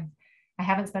 or I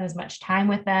haven't spent as much time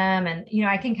with them. And,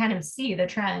 I can kind of see the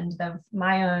trend of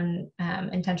my own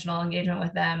intentional engagement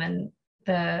with them and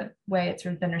the way it's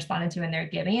been responded to in their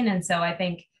giving. And so I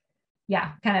think,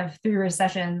 kind of through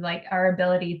recession, like our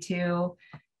ability to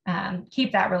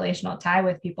keep that relational tie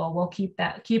with people will keep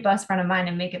us front of mind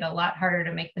and make it a lot harder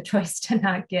to make the choice to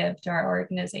not give to our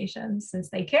organizations, since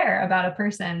they care about a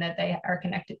person that they are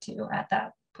connected to at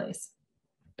that place.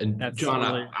 And that's John,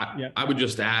 really, I would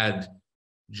just add,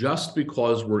 just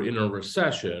because we're in a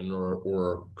recession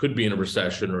or could be in a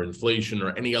recession or inflation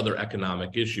or any other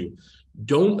economic issue,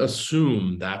 don't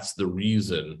assume that's the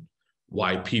reason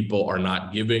why people are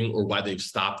not giving or why they've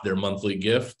stopped their monthly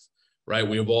gift, right?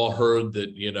 We've all heard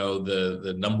that,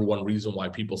 the number one reason why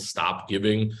people stop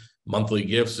giving monthly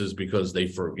gifts is because their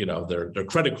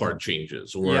credit card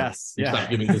changes, or they stop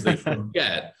giving because they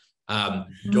forget.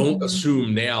 Don't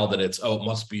assume now that it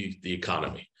must be the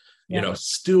economy.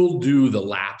 Still do the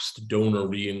lapsed donor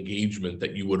re-engagement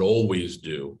that you would always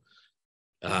do,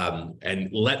 and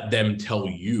let them tell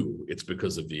you it's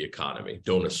because of the economy.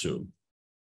 Don't assume.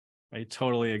 I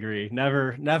totally agree.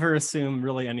 Never assume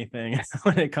really anything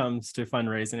when it comes to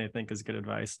fundraising, I think is good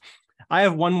advice. I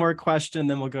have one more question,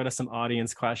 then we'll go to some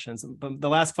audience questions. But the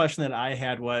last question that I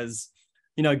had was,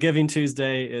 Giving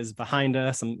Tuesday is behind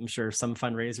us. I'm sure some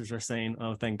fundraisers are saying,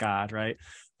 oh, thank God, right?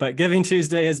 But Giving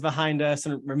Tuesday is behind us,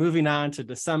 and we're moving on to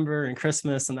December and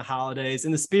Christmas and the holidays.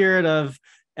 In the spirit of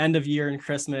end of year and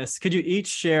Christmas, could you each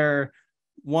share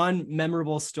one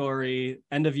memorable story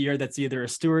end of year that's either a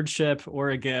stewardship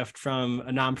or a gift from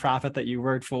a nonprofit that you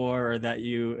worked for or that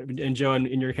you enjoy?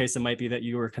 In your case, it might be that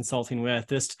you were consulting with.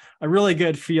 Just a really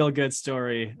good feel-good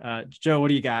story. Joe, what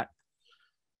do you got?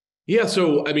 Yeah,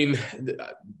 so I mean,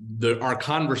 our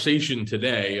conversation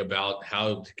today about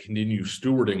how to continue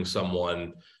stewarding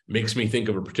someone makes me think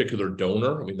of a particular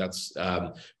donor. I mean, that's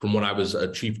from when I was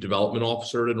a chief development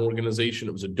officer at an organization.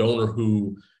 It was a donor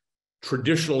who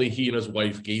traditionally he and his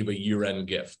wife gave a year-end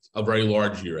gift, a very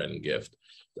large year-end gift.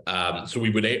 So we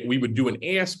would do an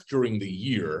ask during the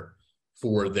year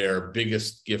for their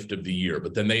biggest gift of the year,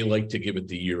 but then they like to give it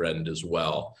the year-end as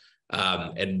well.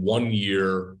 And one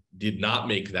year did not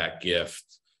make that gift.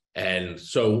 And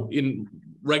so in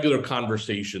regular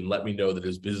conversation, let me know that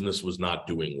his business was not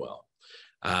doing well.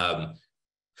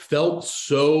 Felt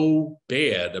so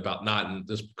bad about not, and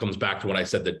this comes back to when I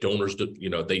said that donors,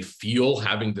 they feel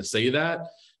having to say that,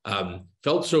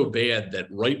 felt so bad that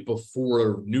right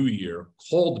before New Year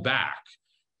called back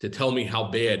to tell me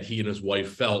how bad he and his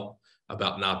wife felt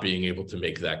about not being able to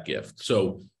make that gift.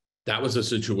 So that was a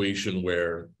situation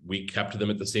where we kept them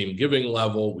at the same giving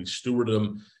level. We stewarded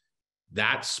them.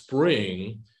 That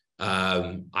spring,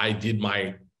 I did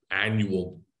my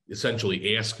annual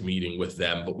essentially ask meeting with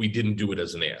them, but we didn't do it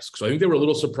as an ask. So I think they were a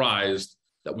little surprised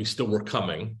that we still were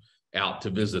coming out to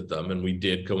visit them. And we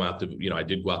did go out to, I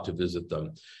did go out to visit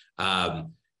them,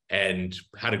 and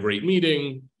had a great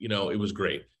meeting. It was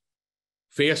great.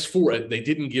 Fast forward, they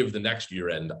didn't give the next year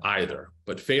end either,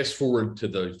 but fast forward to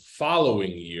the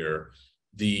following year,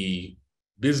 the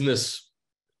business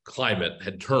climate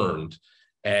had turned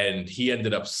and he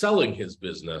ended up selling his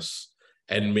business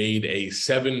and made a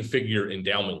 7-figure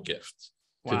endowment gift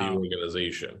to the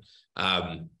organization.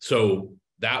 So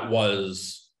that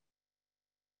was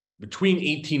between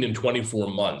 18 and 24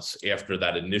 months after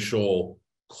that initial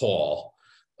call,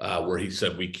 where he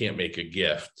said, we can't make a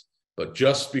gift. But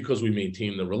just because we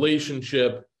maintain the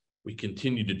relationship, we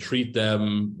continue to treat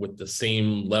them with the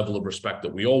same level of respect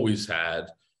that we always had.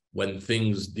 When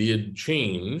things did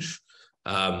change,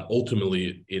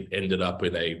 ultimately it ended up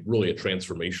in a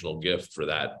transformational gift for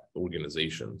that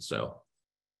organization. So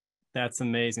that's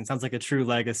amazing. Sounds like a true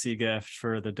legacy gift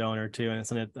for the donor too, and it's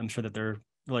something I'm sure that they're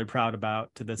really proud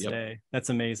about to this day. That's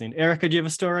amazing. Erica, do you have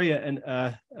a story,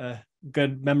 a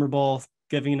good, memorable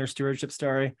giving or stewardship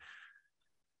story?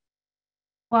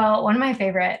 Well, one of my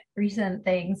favorite recent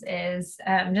things is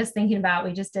just thinking about,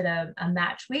 we just did a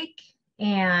match week,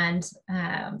 and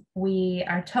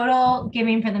our total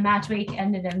giving for the match week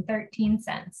ended in 13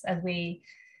 cents, as we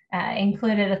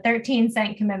included a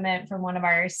 13-cent commitment from one of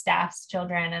our staff's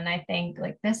children. And I think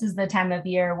like this is the time of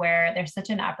year where there's such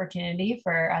an opportunity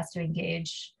for us to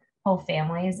engage whole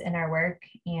families in our work.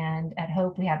 And at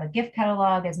Hope, we have a gift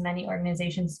catalog, as many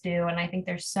organizations do. And I think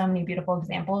there's so many beautiful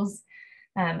examples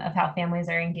of how families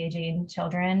are engaging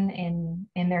children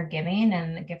in their giving,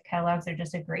 and the gift catalogs are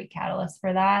just a great catalyst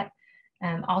for that.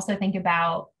 Also think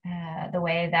about the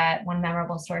way that one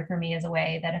memorable story for me is a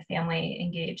way that a family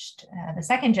engaged the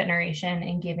second generation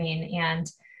in giving. And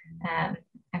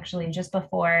actually just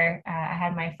before I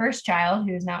had my first child,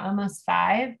 who's now almost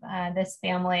 5, this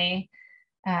family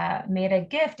made a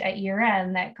gift at year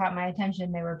end that caught my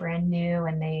attention. They were brand new,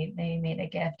 and they made a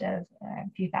gift of a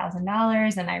few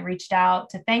 $1,000s. And I reached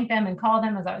out to thank them and call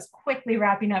them as I was quickly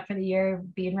wrapping up for the year,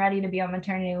 being ready to be on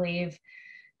maternity leave.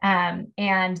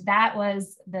 And that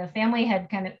was, the family had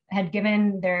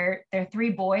given their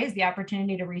 3 boys the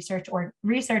opportunity to research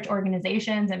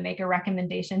organizations and make a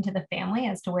recommendation to the family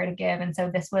as to where to give. And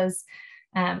so this was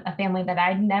a family that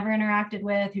I'd never interacted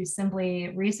with, who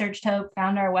simply researched Hope,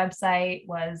 found our website,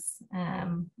 was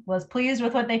pleased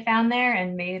with what they found there,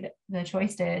 and made the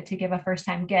choice to give a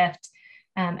first-time gift.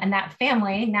 And that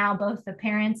family, now both the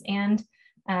parents and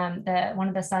one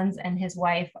of the sons and his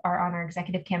wife are on our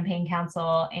executive campaign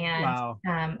council, and Wow.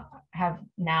 have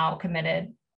now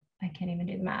committed, I can't even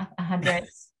do the math,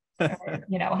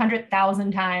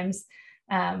 100,000 times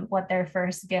what their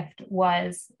first gift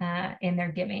was in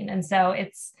their giving. And so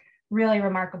it's really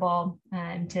remarkable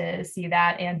to see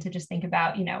that, and to just think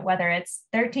about, whether it's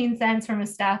 13 cents from a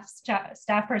staff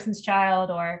person's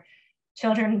child, or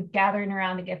children gathering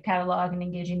around a gift catalog and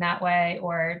engaging that way,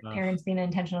 or parents being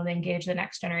intentional to engage the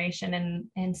next generation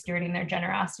and stewarding their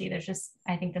generosity.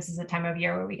 I think this is a time of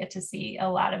year where we get to see a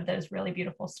lot of those really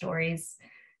beautiful stories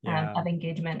of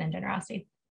engagement and generosity.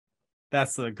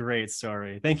 That's a great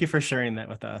story. Thank you for sharing that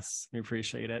with us. We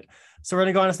appreciate it. So we're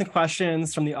going to go on to some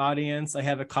questions from the audience. I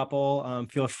have a couple.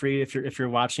 Feel free, if you're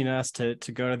watching us, to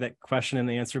go to that question in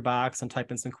the answer box and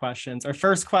type in some questions. Our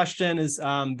first question is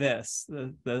this.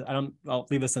 I'll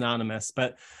leave this anonymous,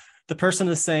 but the person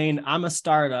is saying, I'm a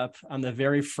startup on the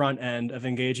very front end of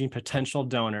engaging potential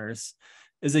donors.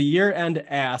 Is a year-end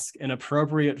ask an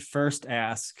appropriate first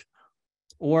ask,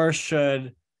 or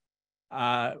should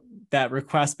that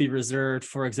request be reserved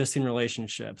for existing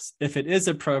relationships? If it is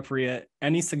appropriate,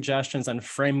 any suggestions on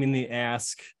framing the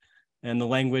ask and the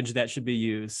language that should be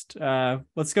used?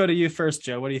 Let's go to you first,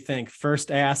 Joe. What do you think? First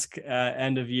ask,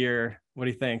 end of year. What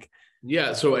do you think?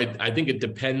 Yeah, so I think it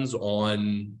depends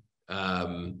on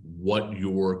what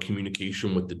your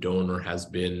communication with the donor has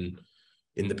been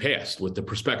in the past, with the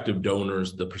prospective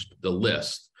donors, the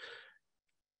list.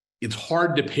 It's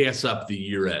hard to pass up the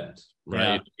year end,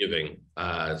 right? Yeah. Giving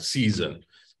season,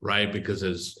 right? Because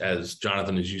as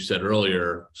Jonathan, as you said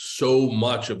earlier, so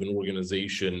much of an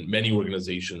organization, many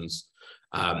organizations,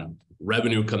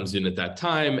 revenue comes in at that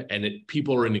time, and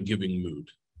people are in a giving mood,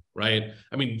 right?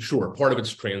 I mean, sure, part of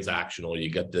it's transactional. You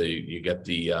get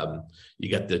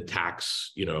the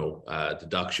tax,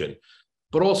 deduction,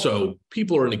 but also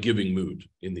people are in a giving mood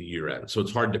in the year end, so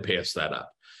it's hard to pass that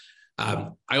up.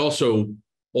 I also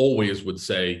always would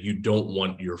say you don't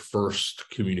want your first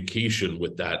communication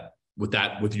with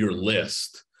your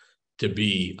list to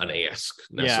be an ask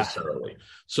necessarily. Yeah.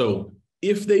 So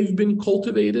if they've been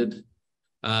cultivated,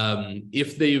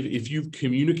 if you've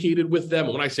communicated with them,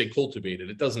 when I say cultivated,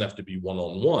 it doesn't have to be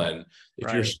one-on-one. If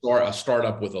right. You're a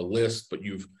startup with a list, but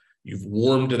you've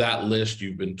warmed to that list,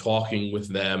 you've been talking with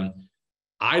them,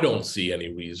 I don't see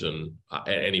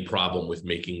any problem with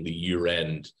making the year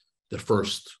end the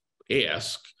first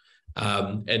ask,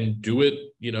 and do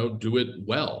it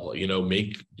well.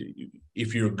 My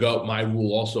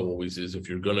rule also always is, if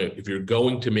you're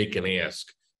going to make an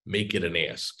ask, make it an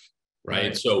ask,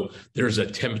 right? So there's a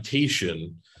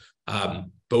temptation,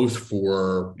 both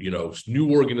for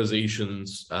new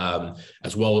organizations,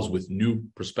 as well as with new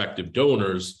prospective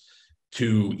donors,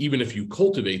 to, even if you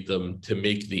cultivate them, to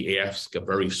make the ask a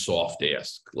very soft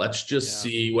ask. Let's just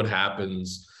see what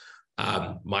happens.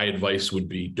 My advice would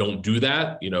be, don't do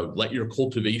that. Let your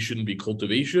cultivation be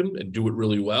cultivation and do it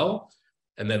really well.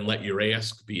 And then let your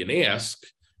ask be an ask.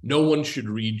 No one should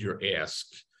read your ask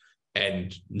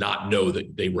and not know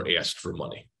that they were asked for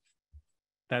money.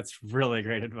 That's really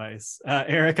great advice.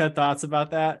 Erica, thoughts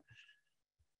about that?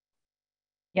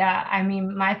 Yeah, I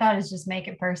mean, my thought is just make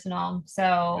it personal.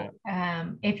 So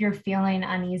if you're feeling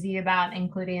uneasy about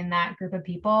including that group of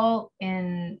people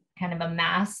in kind of a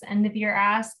mass end of your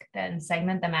ask, then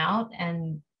segment them out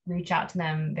and reach out to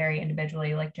them very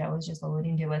individually, like Joe was just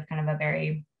alluding to, with kind of a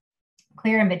very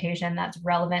clear invitation that's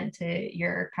relevant to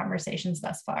your conversations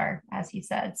thus far, as he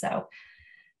said. So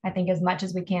I think as much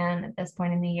as we can at this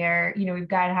point in the year, we've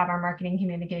got to have our marketing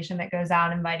communication that goes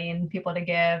out inviting people to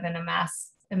give in a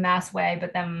mass way,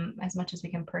 but then as much as we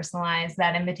can personalize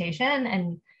that invitation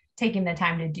and taking the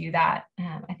time to do that,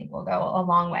 I think will go a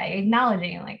long way.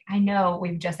 Acknowledging, like, I know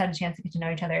we've just had a chance to get to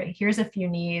know each other. Here's a few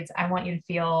needs. I want you to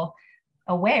feel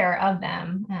aware of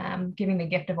them, giving the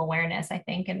gift of awareness, I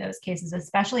think, in those cases,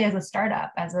 especially as a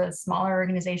startup, as a smaller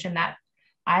organization that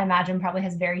I imagine probably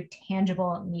has very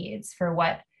tangible needs for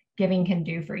what giving can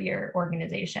do for your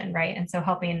organization, right? And so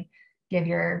helping give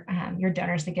your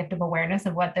donors the gift of awareness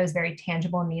of what those very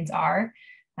tangible needs are.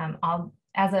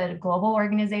 As a global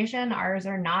organization, ours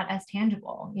are not as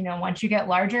tangible. Once you get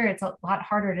larger, it's a lot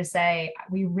harder to say,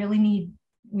 we really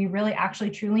actually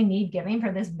truly need giving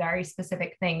for this very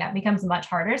specific thing. That becomes much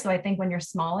harder. So I think when you're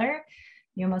smaller,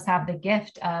 you almost have the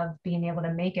gift of being able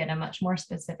to make it a much more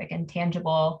specific and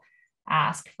tangible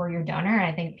ask for your donor. And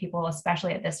I think people,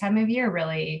 especially at this time of year,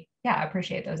 really,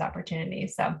 appreciate those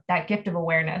opportunities. So that gift of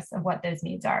awareness of what those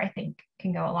needs are, I think,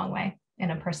 can go a long way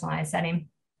in a personalized setting.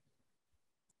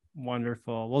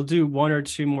 Wonderful. We'll do one or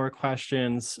two more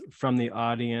questions from the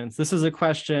audience. This is a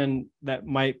question that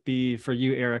might be for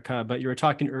you, Erica, but you were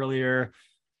talking earlier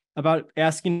about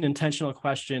asking intentional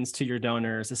questions to your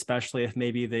donors, especially if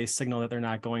maybe they signal that they're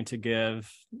not going to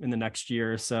give in the next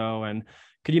year or so. And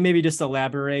could you maybe just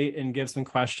elaborate and give some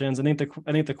questions? I think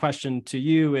the question to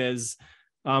you is,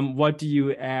 what do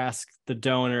you ask the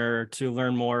donor to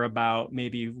learn more about,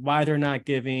 maybe why they're not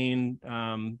giving,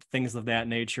 things of that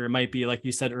nature? It might be, like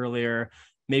you said earlier,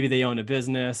 maybe they own a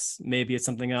business, maybe it's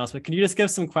something else, but can you just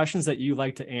give some questions that you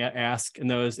like to ask in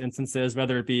those instances,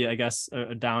 whether it be, I guess,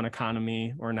 a down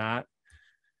economy or not?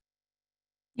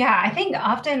 Yeah, I think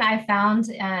often I found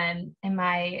in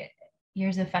my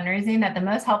years of fundraising that the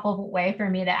most helpful way for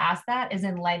me to ask that is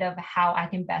in light of how I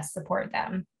can best support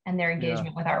them and their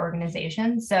engagement with our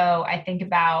organization. So I think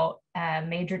about a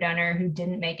major donor who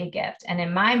didn't make a gift. And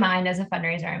in my mind as a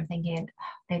fundraiser, I'm thinking,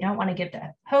 they don't want to give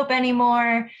to Hope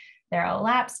anymore. They're a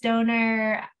lapsed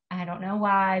donor. I don't know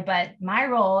why, but my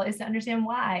role is to understand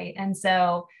why. And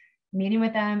so meeting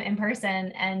with them in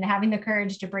person and having the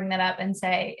courage to bring that up and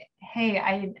say, hey,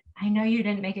 I know you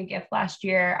didn't make a gift last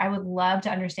year. I would love to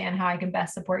understand how I can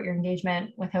best support your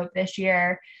engagement with Hope this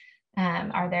year.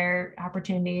 Are there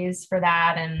opportunities for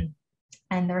that?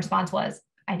 And the response was,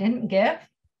 I didn't give,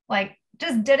 like,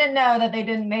 just didn't know that they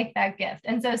didn't make that gift.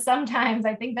 And so sometimes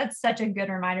I think that's such a good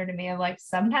reminder to me of, like,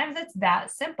 sometimes it's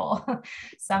that simple.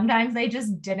 Sometimes they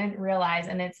just didn't realize,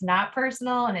 and it's not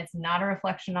personal and it's not a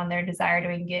reflection on their desire to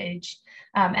engage.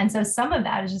 And so some of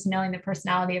that is just knowing the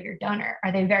personality of your donor.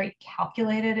 Are they very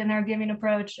calculated in their giving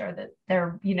approach, or that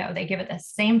they're, they give at the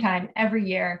same time every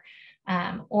year?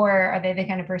 Or are they the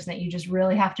kind of person that you just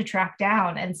really have to track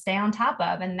down and stay on top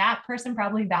of? And that person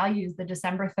probably values the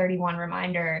December 31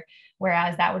 reminder,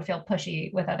 whereas that would feel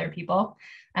pushy with other people.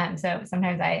 So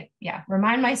sometimes I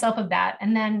remind myself of that.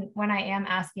 And then when I am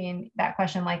asking that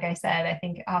question, like I said, I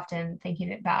think often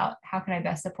thinking about how can I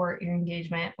best support your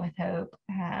engagement with Hope?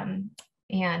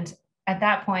 And at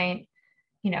that point,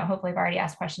 hopefully I've already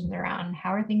asked questions around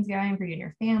how are things going for you and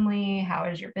your family? How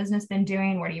has your business been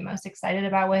doing? What are you most excited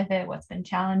about with it? What's been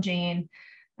challenging?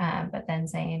 But then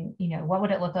saying, what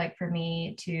would it look like for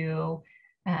me to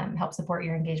help support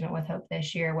your engagement with Hope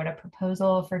this year? Would a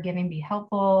proposal for giving be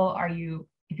helpful?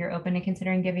 If you're open to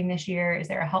considering giving this year, is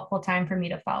there a helpful time for me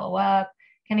to follow up?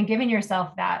 Kind of giving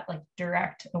yourself that, like,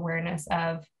 direct awareness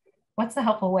of what's the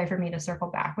helpful way for me to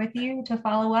circle back with you to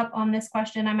follow up on this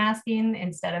question I'm asking,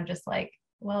 instead of just like,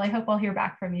 well, I hope I'll hear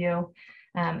back from you.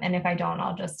 And if I don't,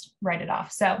 I'll just write it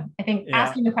off. So I think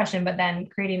asking the question, but then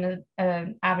creating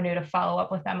an avenue to follow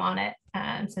up with them on it,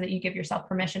 so that you give yourself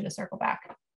permission to circle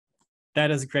back. That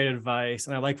is great advice.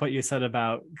 And I like what you said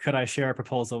about, could I share a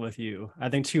proposal with you? I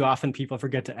think too often people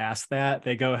forget to ask that.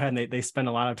 They go ahead and they spend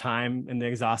a lot of time and they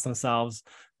exhaust themselves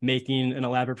making an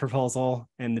elaborate proposal,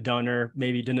 and the donor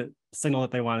maybe didn't signal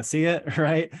that they want to see it,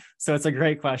 right? So it's a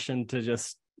great question to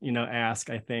just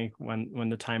ask, I think, when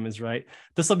the time is right.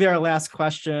 This will be our last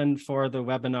question for the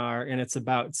webinar, and it's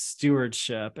about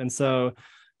stewardship. And so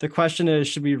the question is,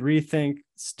 should we rethink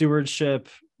stewardship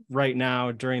right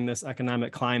now during this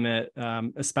economic climate,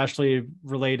 especially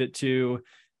related to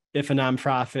if a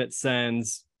nonprofit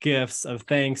sends gifts of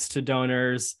thanks to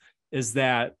donors? Is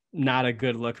that not a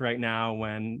good look right now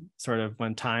when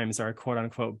times are quote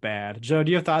unquote bad. Joe,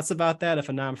 do you have thoughts about that? If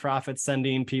a nonprofit's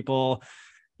sending people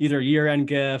either year-end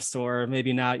gifts or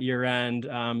maybe not year-end,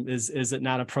 is it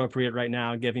not appropriate right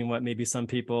now, given what maybe some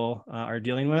people are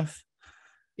dealing with?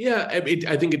 Yeah, I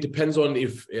think it depends on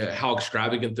how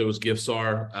extravagant those gifts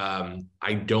are. I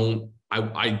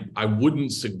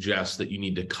wouldn't suggest that you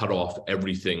need to cut off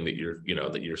everything that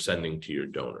you're sending to your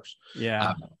donors.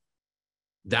 Yeah.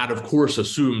 That of course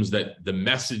assumes that the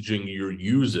messaging you're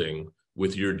using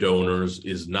with your donors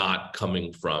is not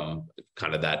coming from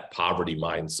kind of that poverty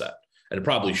mindset. And it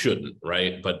probably shouldn't,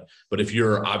 right? But if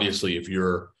you're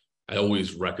I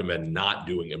always recommend not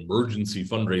doing emergency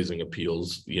fundraising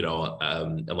appeals,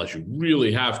 unless you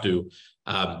really have to.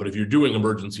 But if you're doing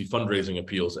emergency fundraising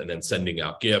appeals and then sending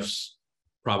out gifts,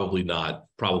 probably not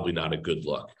a good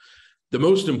look. The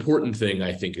most important thing,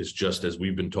 I think, is just as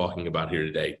we've been talking about here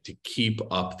today, to keep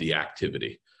up the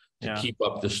activity, keep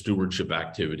up the stewardship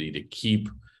activity, to keep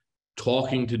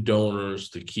talking to donors,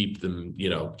 to keep them,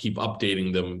 keep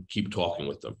updating them, keep talking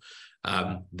with them.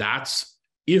 That's,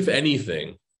 if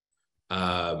anything,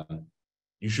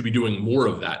 you should be doing more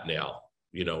of that now,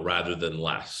 rather than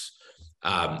less.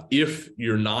 If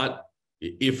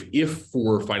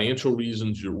for financial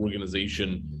reasons, your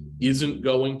organization isn't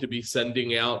going to be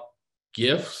sending out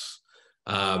gifts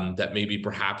that maybe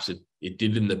perhaps it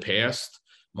did in the past,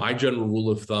 my general rule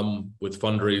of thumb with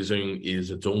fundraising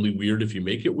is it's only weird if you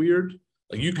make it weird.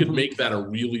 Like you could make that a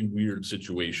really weird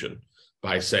situation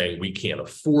by saying we can't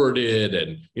afford it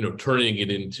and, turning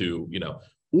it into,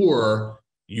 or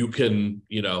you can,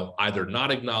 either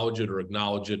not acknowledge it or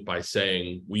acknowledge it by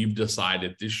saying we've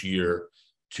decided this year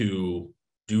to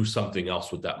do something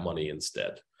else with that money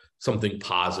instead, something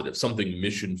positive, something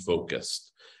mission focused,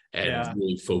 and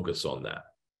really focus on that.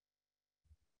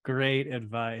 Great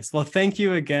advice. Well, thank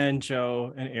you again,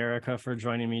 Joe and Erica, for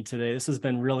joining me today. This has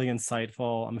been really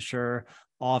insightful. I'm sure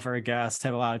all of our guests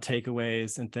have a lot of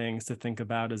takeaways and things to think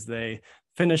about as they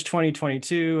finish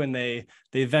 2022 and they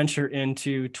venture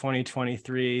into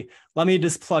 2023. Let me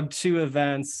just plug 2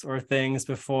 events or things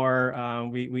before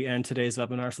we end today's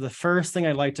webinar. So the first thing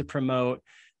I'd like to promote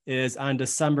is on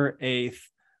December 8th,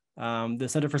 the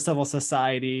Center for Civil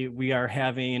Society, we are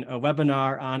having a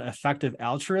webinar on effective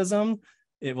altruism.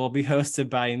 It will be hosted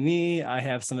by me. I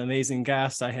have some amazing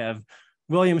guests. I have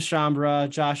William Shambra,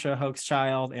 Joshua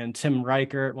Hochschild, and Tim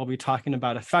Reichert. We'll be talking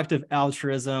about effective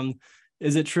altruism.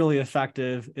 Is it truly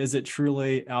effective? Is it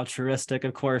truly altruistic?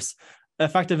 Of course,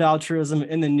 effective altruism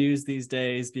in the news these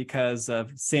days because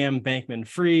of Sam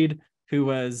Bankman-Fried, who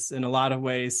was in a lot of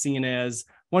ways seen as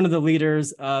one of the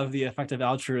leaders of the effective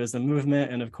altruism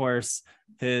movement. And of course,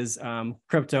 his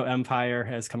crypto empire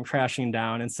has come crashing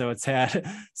down. And so it's had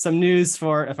some news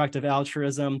for effective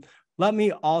altruism. Let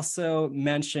me also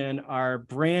mention our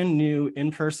brand new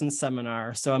in-person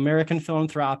seminar. So American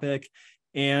Philanthropic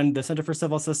and the Center for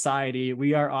Civil Society,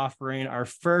 we are offering our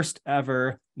first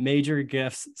ever Major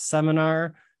Gifts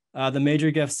seminar. The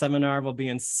Major Gifts seminar will be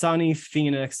in sunny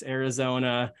Phoenix,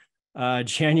 Arizona,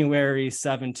 January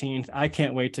 17th. I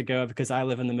can't wait to go because I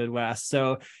live in the Midwest.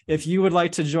 So if you would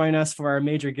like to join us for our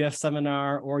Major Gift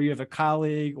seminar, or you have a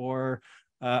colleague or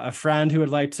a friend who would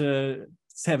like to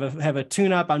have a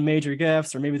tune-up on Major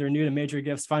Gifts, or maybe they're new to Major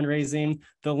Gifts fundraising,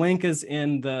 the link is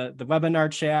in the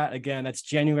webinar chat. Again, that's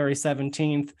January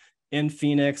 17th in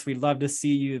Phoenix. We'd love to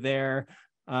see you there.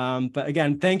 But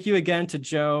again, thank you again to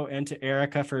Joe and to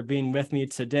Erica for being with me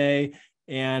today.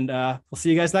 And we'll see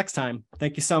you guys next time.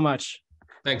 Thank you so much.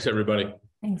 Thanks, everybody.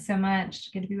 Thanks so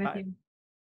much. Good to be with Bye. you.